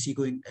कोई किसी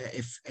को,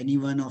 if any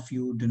one of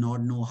you do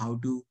not know how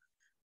to,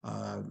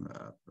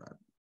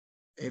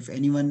 if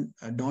anyone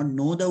don't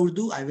know the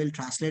Urdu, I will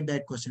translate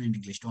that question in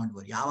English. Don't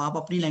worry. आप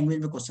अपनी language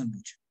में question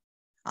पूछें.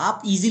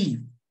 आप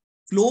easily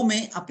flow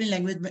में अपनी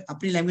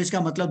language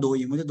का मतलब दो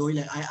ही. मुझे दो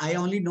ही. I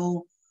only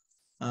know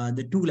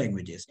the two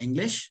languages,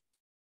 English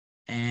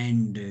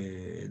and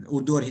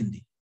Urdu or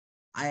Hindi.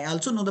 I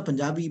also know the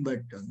Punjabi,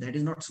 but that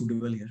is not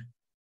suitable here.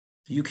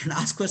 You can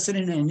ask question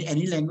in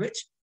any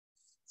language.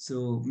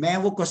 So मैं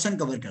वो question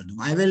cover कर दूँ.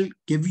 I will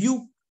give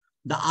you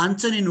the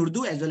answer in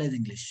Urdu as well as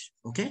English.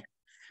 Okay.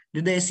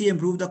 Did the ACCA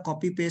improve the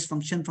copy paste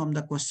function from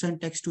the question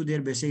text to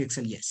their basic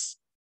Excel? Yes.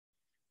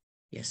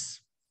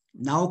 Yes.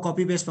 Now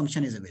copy paste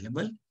function is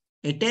available.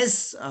 It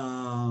is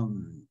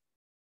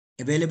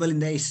available in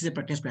the ACCA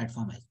practice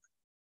platform as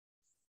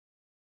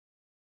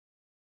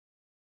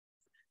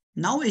well.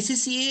 Now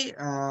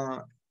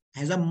ACCA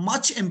has a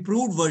much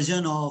improved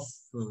version of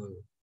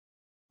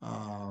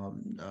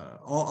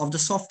the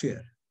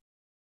software.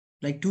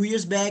 Like 2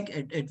 years back,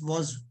 it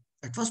was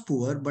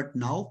poor, but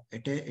now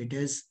it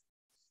is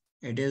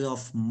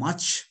of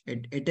much.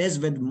 It is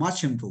with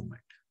much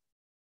improvement.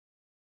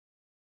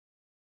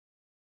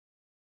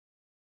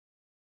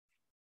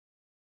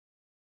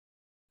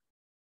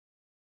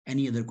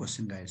 Any other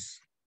question,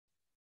 guys?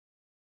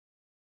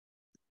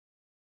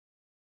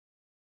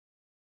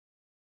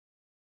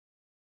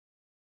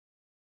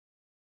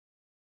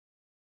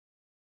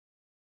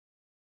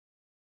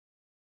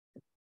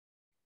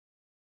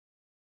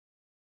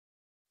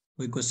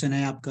 कोई question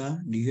है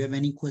आपका? Do you have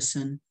any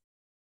question?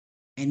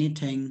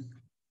 Anything?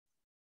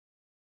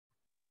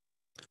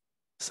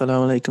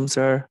 Assalamu alaikum,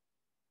 sir.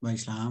 Wa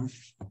Islam.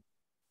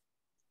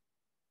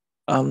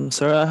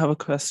 Sir, I have a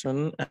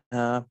question.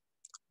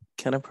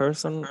 Can a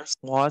person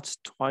watch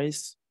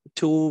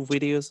two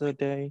videos a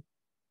day?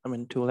 I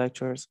mean, 2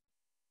 lectures?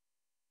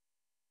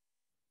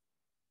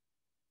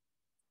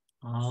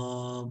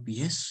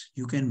 Yes,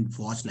 you can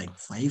watch like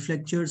 5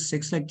 lectures,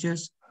 6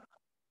 lectures.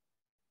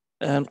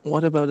 And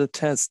what about the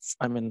tests?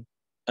 I mean,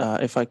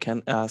 if I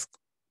can ask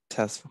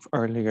tests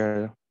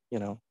earlier,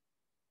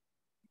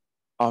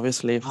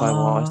 obviously if I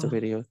watch the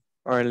video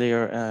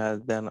earlier,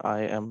 then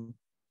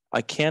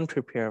I can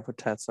prepare for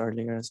tests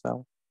earlier as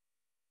well.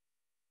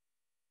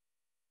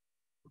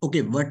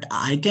 Okay, what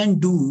I can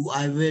do,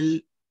 I will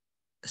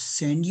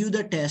send you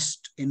the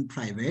test in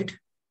private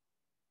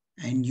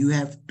and you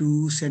have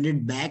to send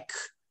it back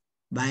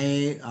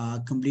by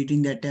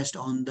completing that test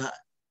on the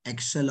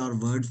Excel or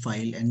Word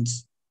file and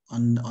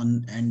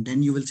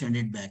then you will send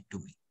it back to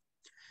me.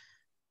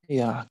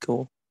 Yeah,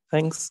 cool.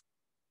 Thanks.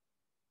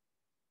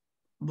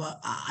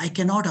 But I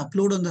cannot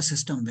upload on the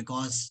system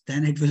because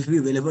then it will be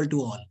available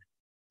to all.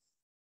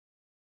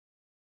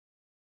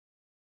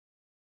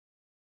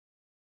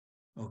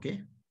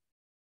 Okay.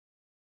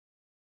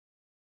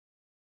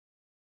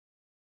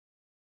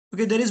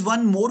 Okay, there is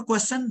one more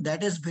question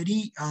that is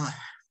very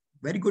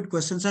good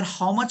question, sir.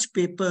 How much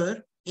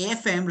paper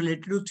AFM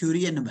related to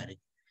theory and numeric?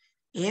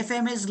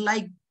 AFM is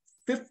like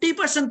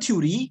 50%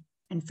 theory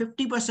and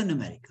 50%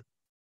 numerical.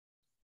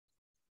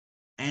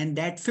 And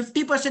that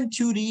 50%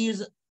 theory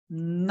is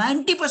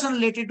 90%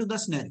 related to the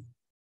scenario.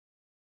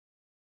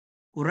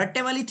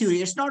 Ratte wali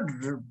theory, it's not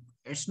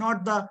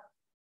the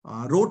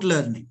rote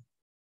learning.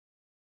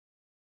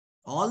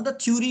 All the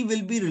theory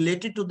will be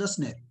related to the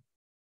scenario.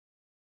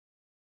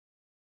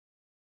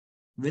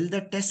 Will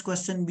the test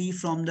question be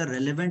from the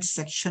relevant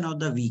section of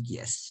the week?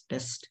 Yes.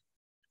 Test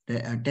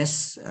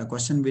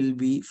question will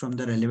be from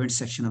the relevant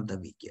section of the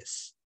week.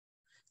 Yes.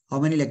 How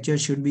many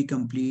lectures should be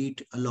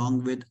complete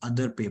along with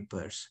other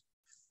papers?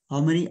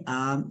 How many?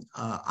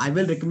 I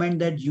will recommend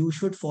that you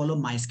should follow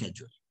my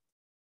schedule.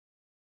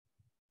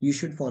 You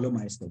should follow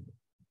my schedule.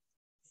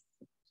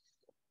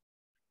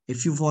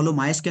 If you follow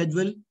my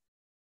schedule,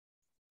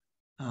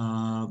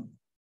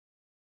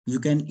 you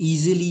can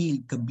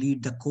easily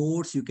complete the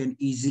course. You can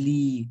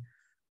easily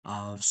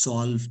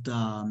solve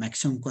the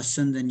maximum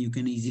questions, and you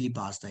can easily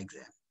pass the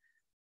exam.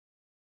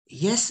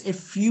 Yes,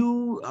 if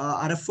you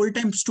are a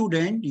full-time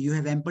student, you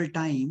have ample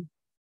time.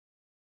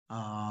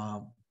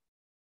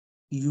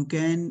 You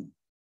can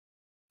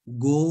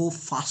go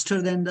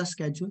faster than the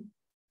schedule.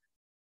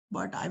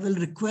 But I will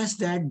request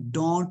that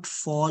don't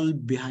fall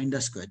behind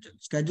the schedule.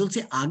 Schedule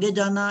से आगे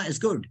जाना is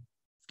good.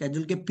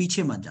 Schedule के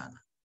पीछे मत जाना.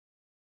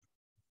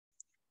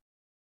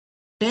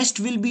 Test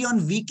will be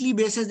on weekly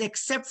basis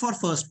except for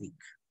first week.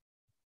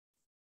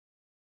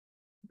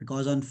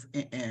 Because at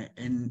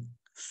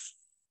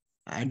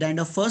the end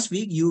of first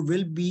week, you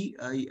will be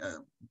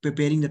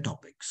preparing the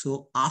topic.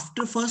 So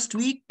after first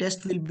week,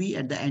 test will be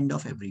at the end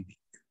of every week.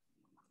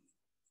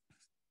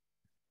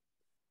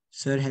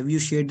 Sir, have you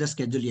shared the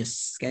schedule? Yes,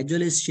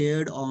 schedule is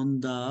shared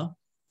on the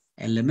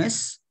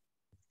LMS.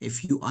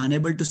 If you are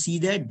unable to see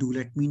that, do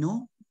let me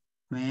know.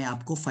 मैं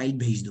आपको file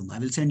भेज दूंगा. I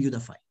will send you the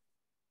file.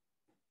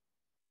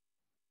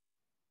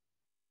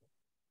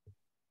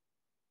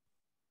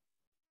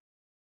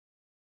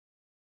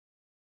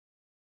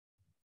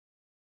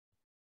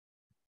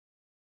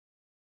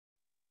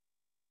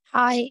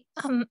 Hi.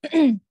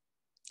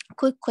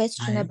 Quick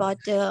question about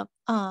the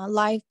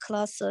live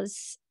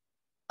classes.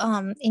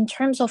 In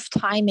terms of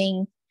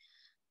timing,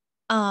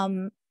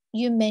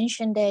 you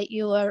mentioned that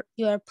you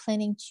are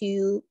planning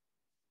to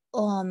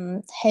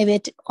have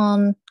it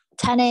on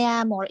 10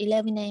 a.m. or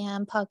 11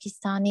 a.m.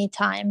 Pakistani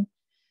time.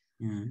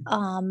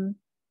 When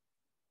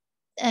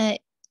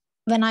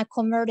I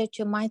converted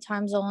to my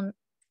time zone,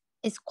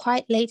 it's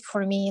quite late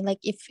for me. Like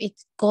if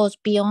it goes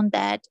beyond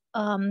that,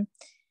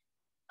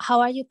 how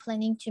are you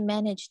planning to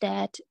manage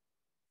that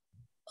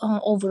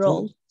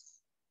overall? So,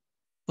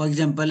 for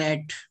example,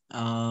 at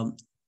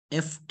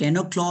if 10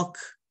 o'clock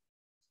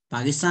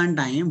Pakistan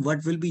time,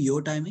 what will be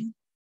your timing?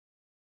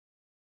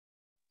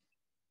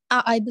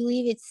 I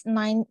believe it's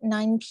 9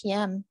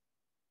 p.m.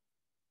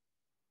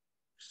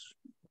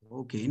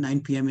 Okay, 9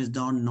 p.m. is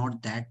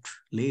not that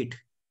late.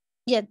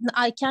 Yeah,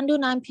 I can do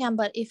 9 p.m.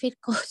 But if it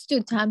goes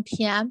to 10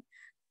 p.m.,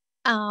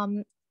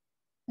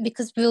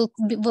 because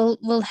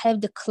we'll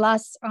have the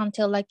class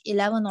until like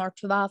 11 or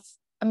 12.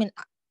 I mean,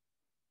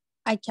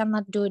 I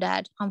cannot do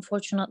that,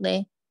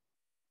 unfortunately.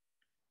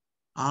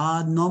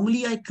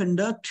 Normally I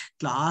conduct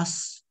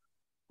class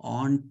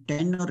on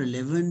 10 or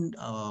 11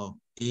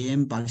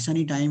 a.m.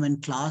 Pakistani time,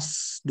 and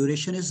class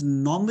duration is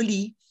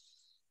normally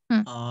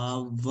 1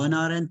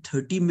 hour and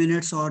 30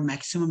 minutes or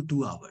maximum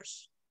 2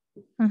 hours.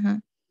 Mm-hmm.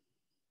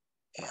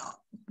 Yeah.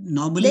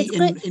 Normally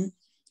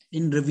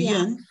in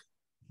revision,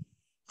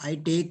 I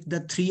take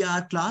the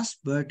 3-hour class,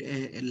 but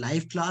a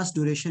live class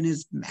duration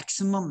is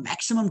maximum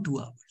 2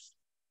 hours.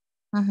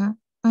 Mm-hmm.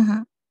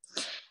 Mm-hmm.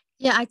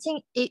 Yeah, I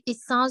think it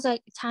sounds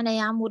like 10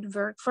 a.m. would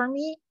work for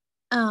me.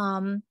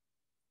 I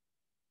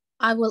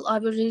will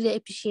really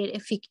appreciate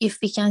if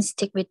we can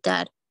stick with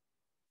that.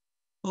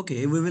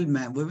 Okay, we will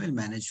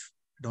manage.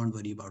 Don't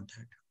worry about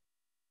that.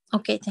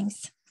 Okay,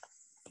 thanks.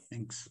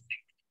 Thanks.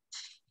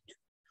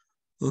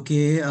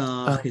 Okay,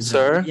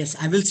 sir. Yes,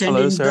 I will send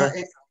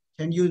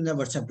send you in the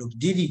WhatsApp group.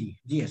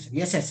 Yes,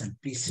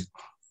 please.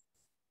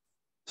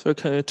 So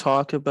can you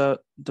talk about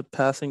the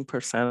passing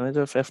percentage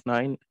of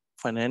F9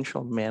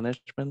 financial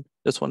management?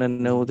 Just want to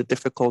know the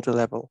difficulty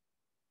level.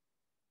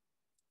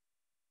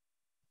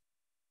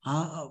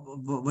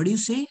 What do you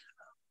say?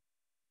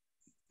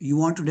 You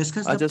want to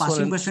discuss the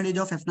passing percentage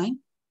of F9?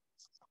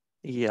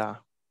 Yeah.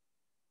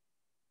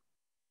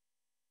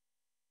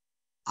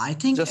 I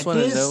think just want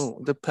to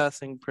know the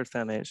passing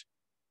percentage.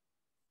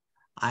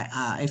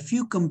 If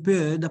you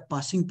compare the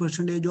passing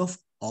percentage of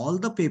all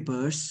the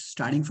papers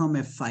starting from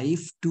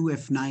F5 to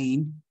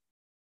F9,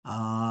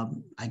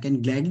 I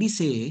can gladly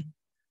say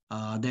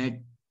that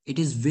it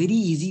is very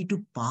easy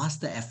to pass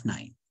the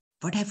F9.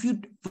 What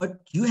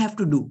you have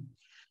to do?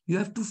 You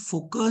have to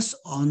focus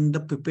on the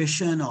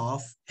preparation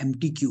of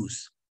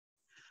MTQs.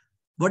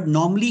 What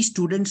normally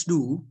students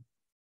do,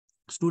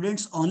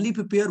 students only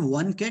prepare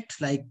one kit,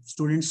 like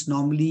students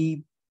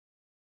normally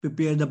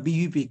prepare the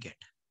BVP kit.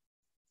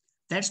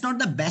 That's not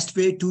the best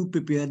way to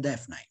prepare the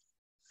F9.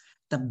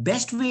 The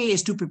best way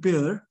is to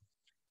prepare,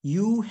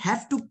 you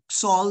have to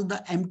solve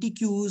the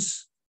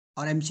MTQs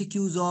or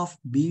MCQs of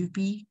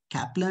BVP,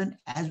 Kaplan,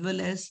 as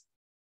well as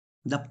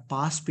the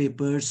past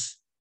papers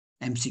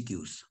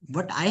MCQs.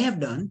 What I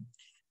have done,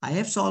 I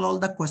have solved all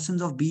the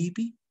questions of BEP.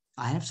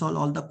 I have solved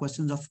all the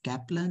questions of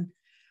Kaplan.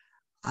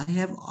 I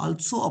have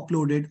also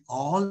uploaded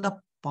all the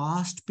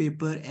past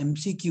paper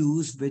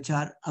MCQs which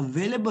are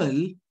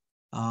available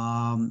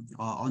on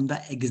the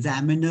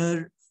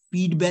examiner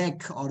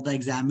feedback or the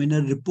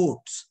examiner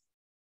reports.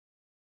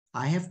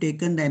 I have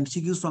taken the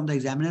MCQs from the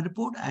examiner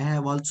report. I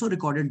have also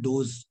recorded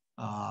those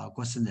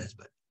questions as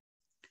well.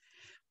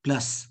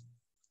 Plus,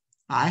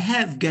 I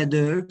have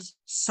gathered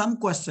some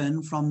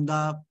question from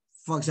the,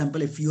 for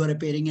example, if you are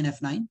appearing in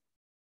F9,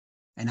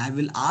 and I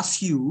will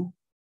ask you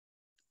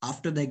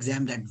after the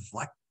exam that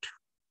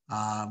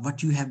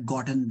what you have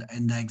gotten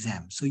in the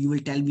exam. So you will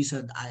tell me,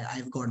 sir,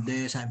 I've got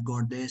this, I've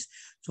got this.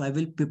 So I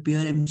will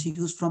prepare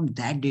MCQs from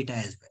that data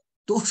as well.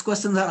 Those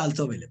questions are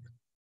also available.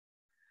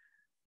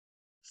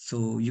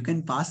 So you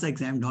can pass the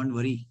exam, don't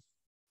worry.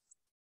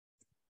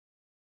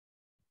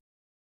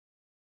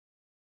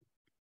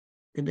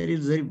 Okay, there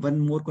is one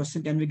more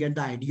question. Can we get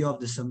the idea of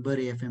December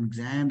AFM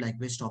exam, like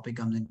which topic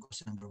comes in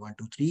question number 1,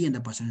 2, 3, and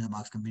the percentage of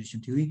marks combination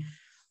theory?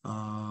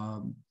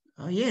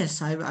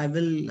 Yes, I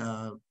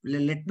will.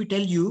 Let me tell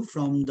you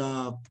from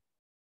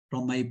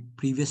my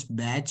previous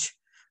batch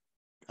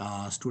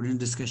student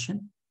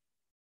discussion.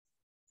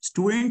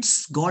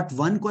 Students got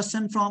one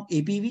question from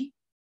APV,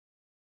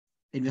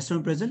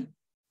 investment appraisal,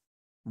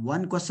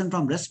 one question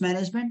from risk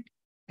management,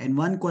 and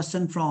one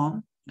question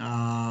from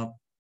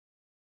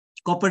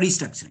corporate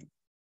restructuring.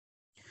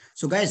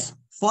 So guys,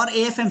 for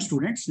AFM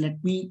students,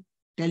 let me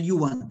tell you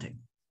one thing.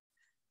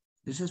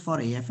 This is for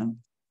AFM.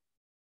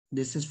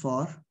 This is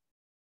for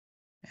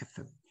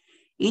FM.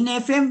 In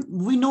FM,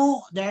 we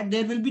know that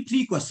there will be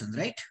 3 questions,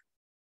 right?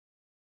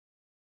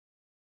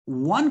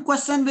 One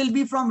question will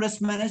be from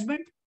risk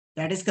management.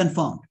 That is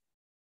confirmed.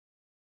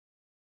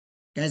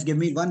 Guys, give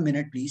me 1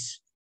 minute,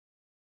 please.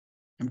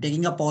 I'm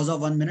taking a pause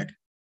of 1 minute.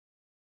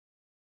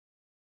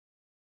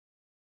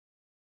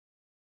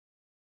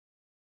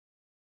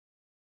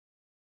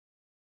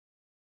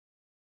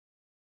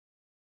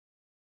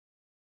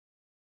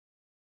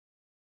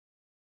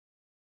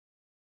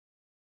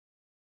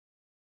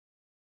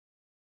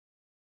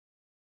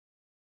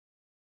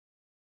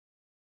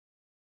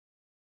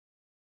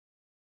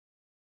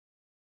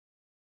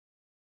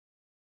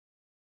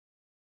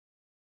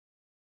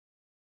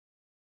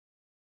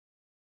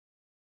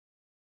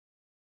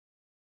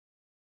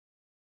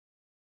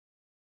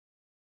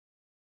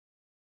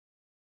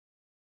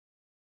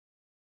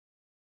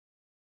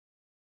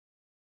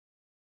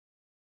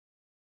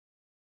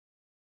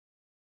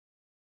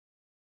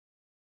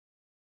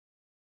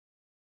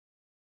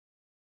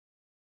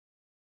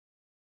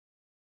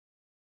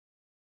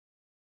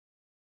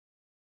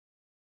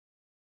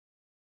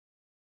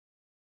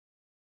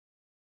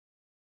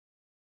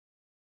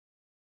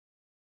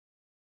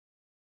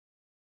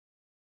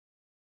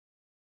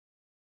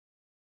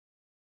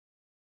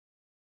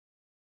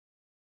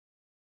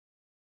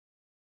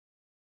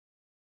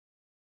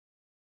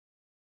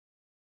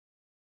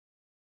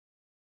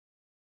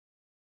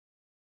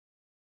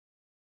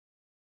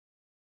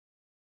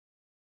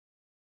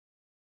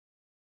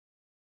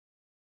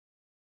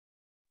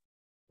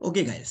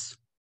 Okay, guys.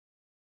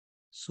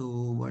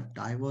 So what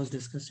I was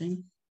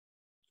discussing.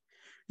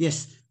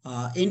 Yes,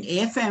 in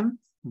AFM,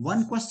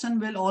 one question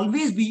will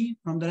always be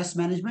from the risk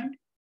management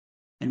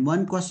and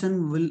one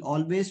question will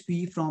always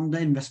be from the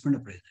investment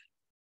appraisal.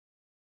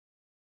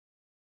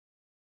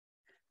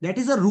 That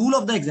is a rule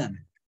of the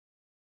examiner.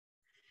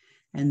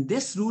 And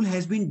this rule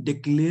has been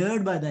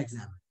declared by the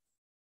examiner.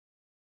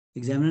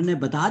 Examiner ने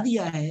बता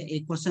दिया है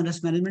एक question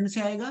risk management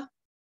से आएगा,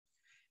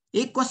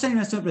 एक question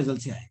investment appraisal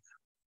से आएगा.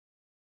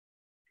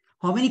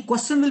 How many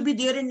questions will be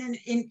there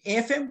in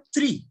AFM?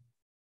 3.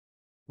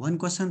 One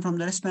question from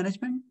the risk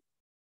management,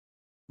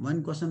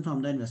 one question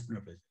from the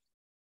investment appraisal.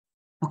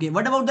 Okay,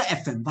 what about the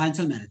FM,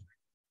 financial management?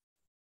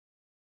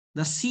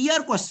 The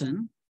CR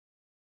question,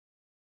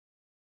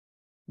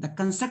 the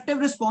constructive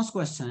response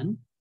question,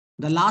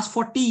 the last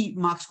 40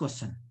 marks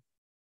question,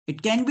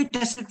 it can be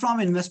tested from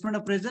investment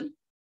appraisal,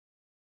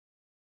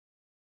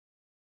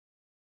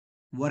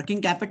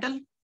 working capital,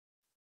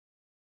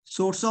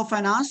 source of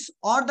finance,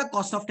 or the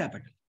cost of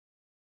capital.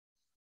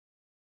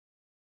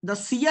 The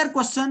CR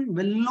question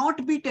will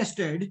not be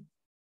tested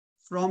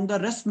from the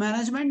risk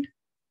management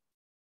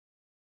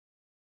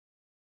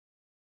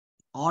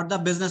or the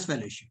business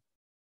valuation.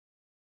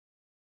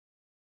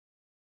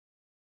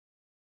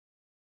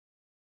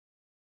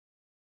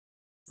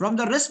 From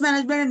the risk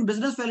management and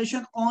business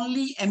valuation,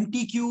 only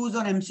MTQs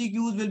or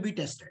MCQs will be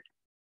tested.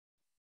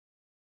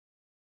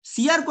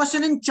 CR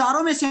question in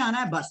चारों में से आना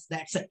है बस,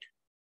 that's it.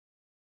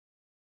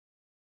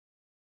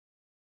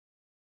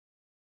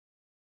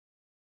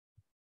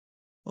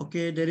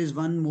 Okay, there is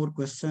one more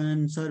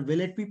question. Sir,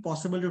 will it be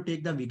possible to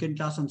take the weekend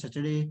class on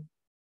Saturday?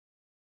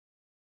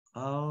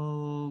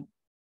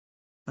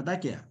 पता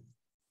क्या?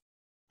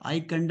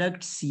 I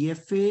conduct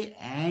CFA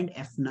and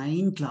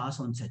F9 class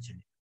on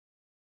Saturday.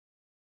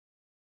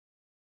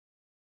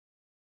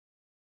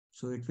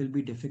 So it will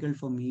be difficult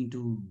for me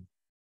to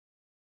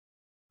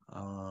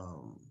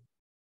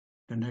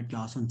conduct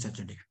class on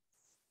Saturday.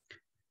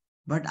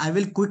 But I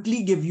will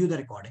quickly give you the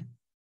recording.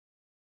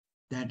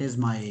 That is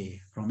my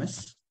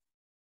promise.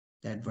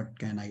 That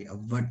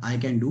what I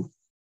can do.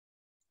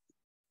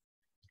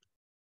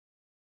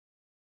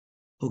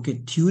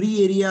 Okay,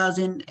 theory areas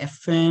in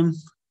FM.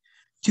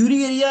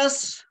 Theory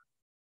areas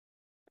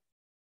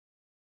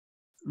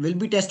will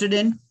be tested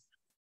in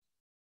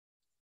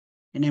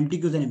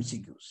MTQs and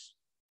MCQs.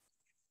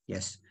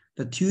 Yes.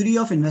 The theory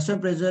of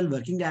investment appraisal,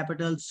 working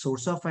capital,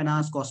 source of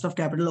finance, cost of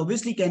capital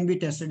obviously can be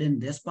tested in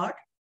this part.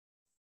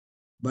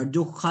 But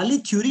जो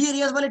खाली theory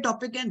areas वाले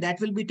topic हैं,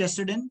 that will be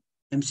tested in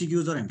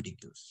MCQs or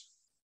MTQs.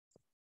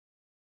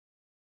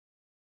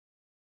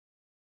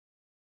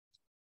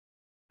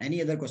 Any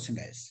other question,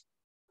 guys?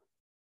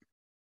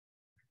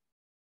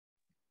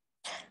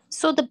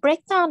 So the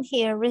breakdown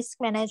here, risk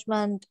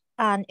management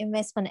and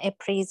investment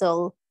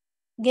appraisal,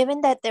 given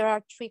that there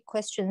are 3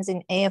 questions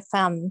in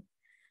AFM,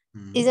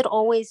 is it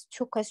always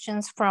 2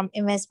 questions from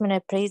investment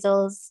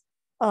appraisals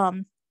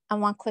and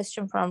 1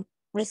 question from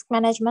risk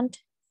management?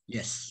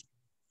 Yes.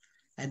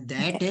 And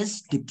that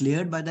is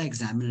declared by the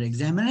examiner.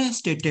 Examiner has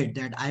stated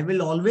that I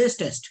will always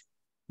test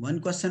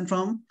 1 question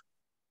from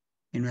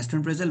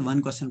investment appraisal,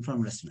 1 question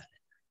from risk management.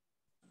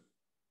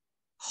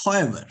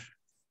 However,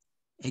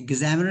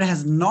 examiner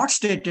has not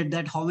stated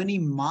that how many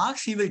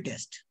marks he will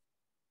test.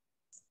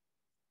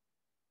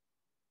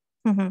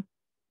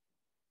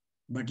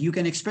 But you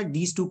can expect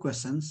these 2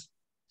 questions.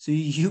 So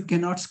you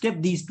cannot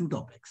skip these 2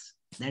 topics.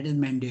 That is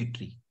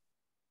mandatory.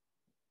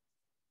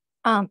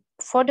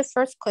 For the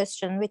first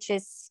question, which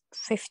is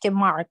 50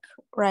 mark,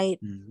 right?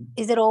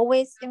 Is it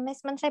always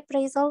investment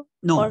appraisal?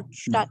 No. Or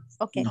should I?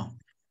 Okay. No.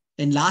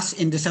 In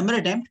December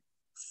attempt,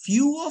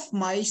 few of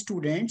my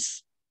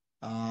students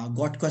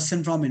got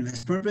question from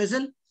investment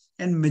appraisal,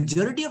 and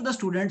majority of the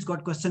students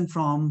got question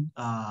from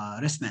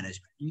risk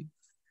management.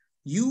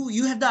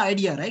 You have the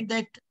idea, right?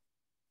 That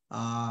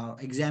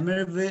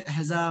examiner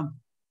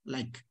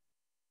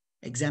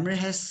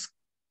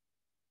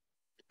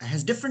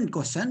has different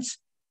questions,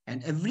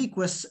 and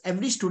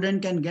every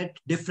student can get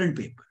different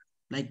paper.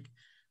 Like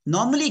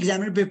normally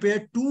examiner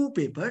prepare 2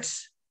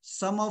 papers.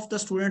 Some of the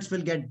students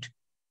will get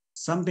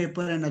some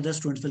paper and other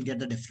students will get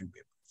the different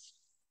papers.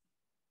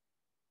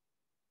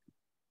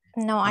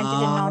 No, I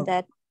didn't know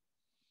that.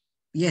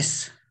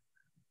 Yes.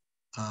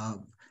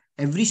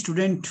 Every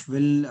student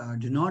will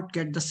do not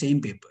get the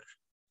same paper.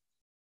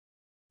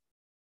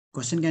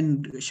 Question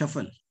can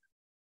shuffle.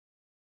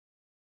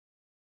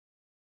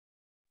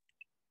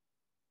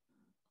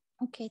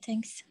 Okay,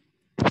 thanks.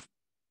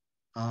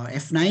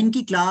 F9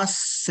 की class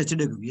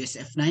Saturday. Yes,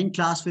 F9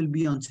 class will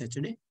be on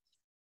Saturday.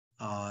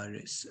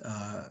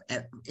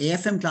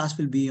 AFM class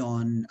will be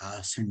on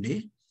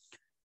Sunday.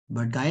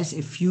 But guys,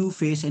 if you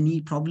face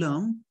any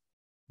problem,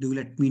 do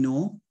let me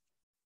know.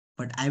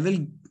 But I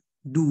will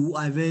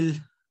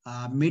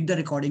make the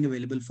recording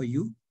available for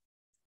you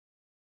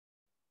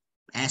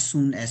as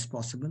soon as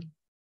possible.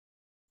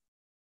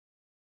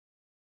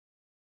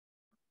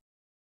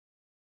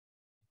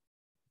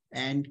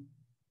 And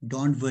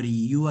don't worry,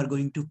 you are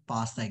going to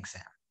pass the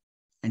exam.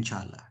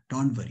 Inshallah,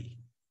 don't worry.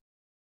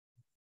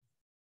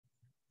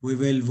 We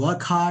will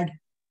work hard.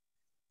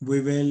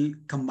 We will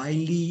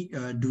combinedly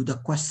do the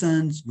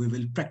questions. We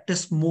will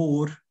practice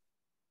more.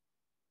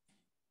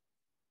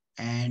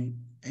 And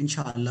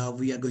inshallah,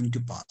 we are going to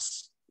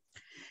pass.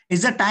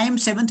 Is the time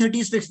 7:30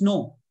 is fixed?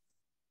 No.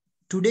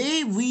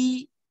 Today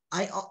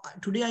I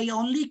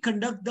only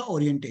conduct the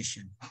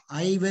orientation.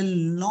 I will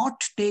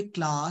not take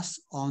class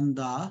on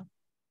the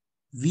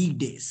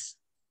weekdays.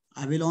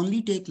 I will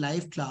only take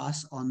live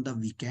class on the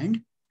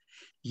weekend.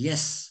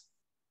 Yes.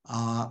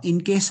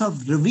 In case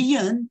of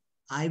revision,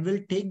 I will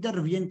take the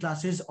revision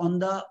classes on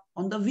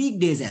the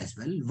weekdays as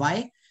well.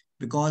 Why?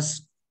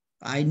 Because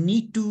I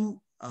need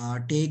to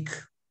take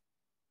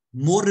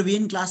more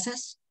revision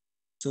classes.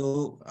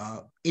 So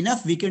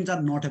enough weekends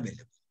are not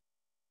available.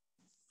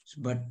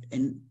 But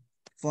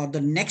for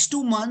the next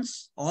 2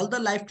 months, all the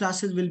live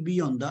classes will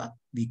be on the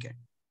weekend.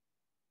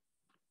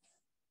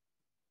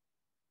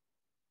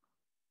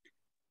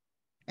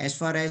 As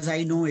far as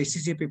I know,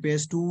 ACCA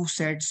prepares 2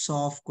 sets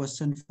of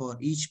questions for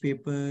each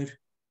paper,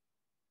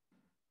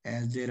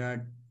 as there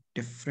are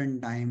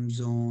different time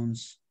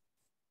zones.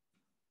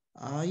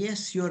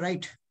 Yes, you're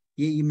right.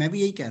 मैं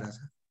भी यही कह रहा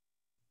था.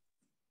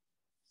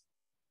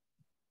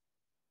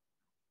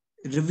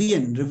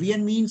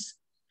 Revision means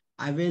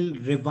I will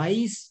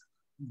revise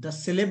the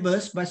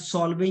syllabus by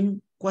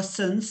solving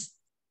questions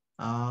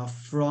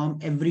from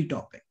every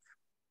topic.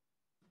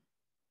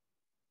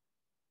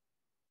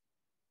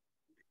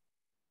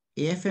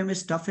 AFM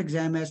is tough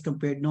exam as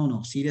compared.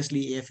 No,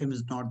 seriously, AFM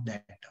is not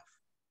that tough.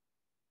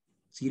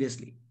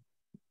 Seriously.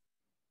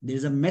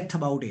 There's a myth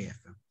about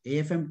AFM.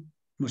 AFM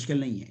मुश्किल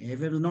नहीं है.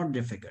 AFM is not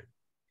difficult.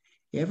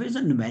 AFM is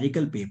a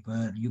numerical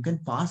paper. You can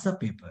pass the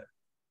paper.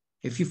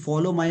 If you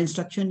follow my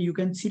instruction, you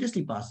can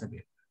seriously pass the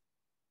paper.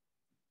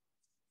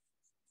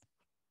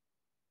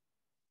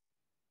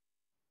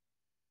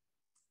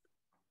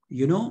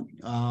 You know,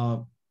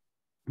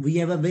 we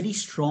have a very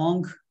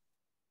strong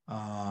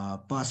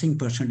passing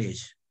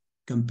percentage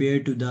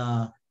compared to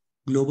the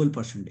global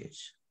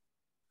percentage.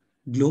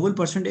 Global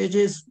percentage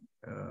is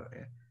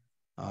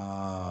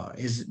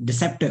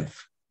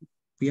deceptive.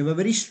 We have a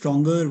very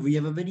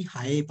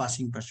high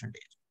passing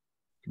percentage.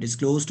 It is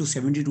close to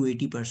 70 to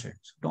 80%.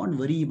 So don't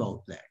worry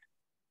about that.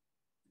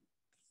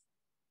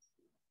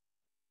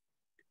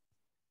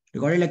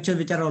 Recorded lectures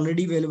which are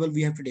already available,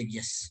 we have to take.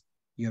 Yes,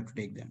 you have to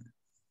take them.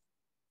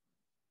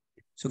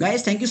 So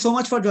guys, thank you so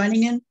much for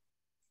joining in.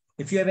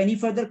 If you have any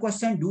further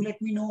question, do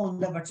let me know on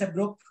the WhatsApp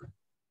group.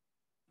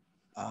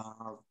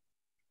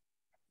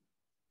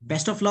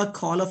 Best of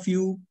luck, all of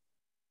you.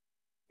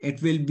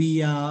 It will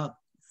be a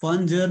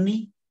fun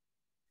journey.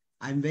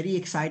 I'm very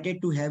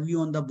excited to have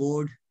you on the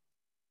board.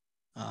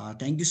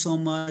 Thank you so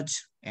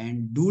much.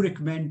 And do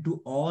recommend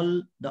to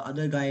all the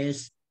other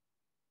guys,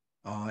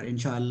 or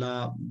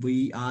inshallah,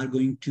 we are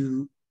going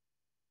to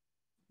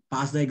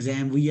pass the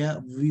exam. We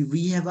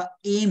have a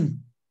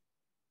aim,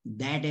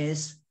 that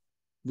is,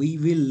 we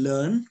will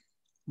learn,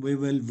 we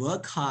will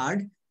work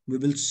hard, we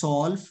will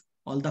solve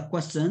all the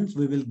questions,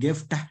 we will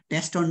give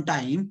test on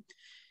time,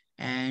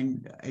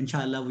 and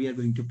inshallah we are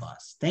going to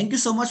pass. Thank you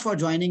so much for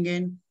joining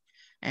in,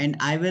 and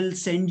I will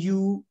send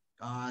you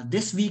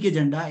this week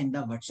agenda in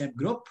the WhatsApp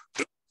group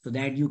so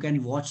that you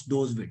can watch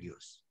those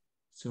videos.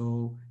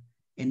 So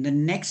in the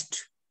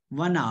next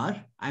 1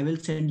 hour, I will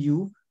send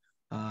you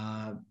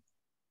uh,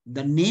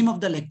 the name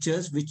of the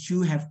lectures which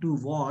you have to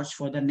watch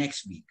for the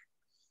next week.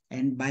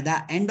 And by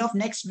the end of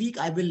next week,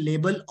 I will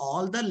label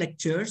all the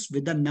lectures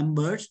with the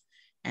numbers,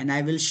 and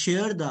I will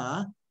share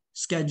the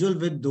schedule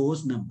with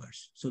those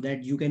numbers so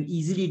that you can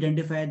easily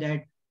identify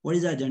that what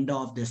is the agenda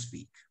of this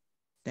week.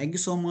 Thank you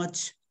so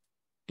much.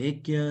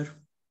 Take care.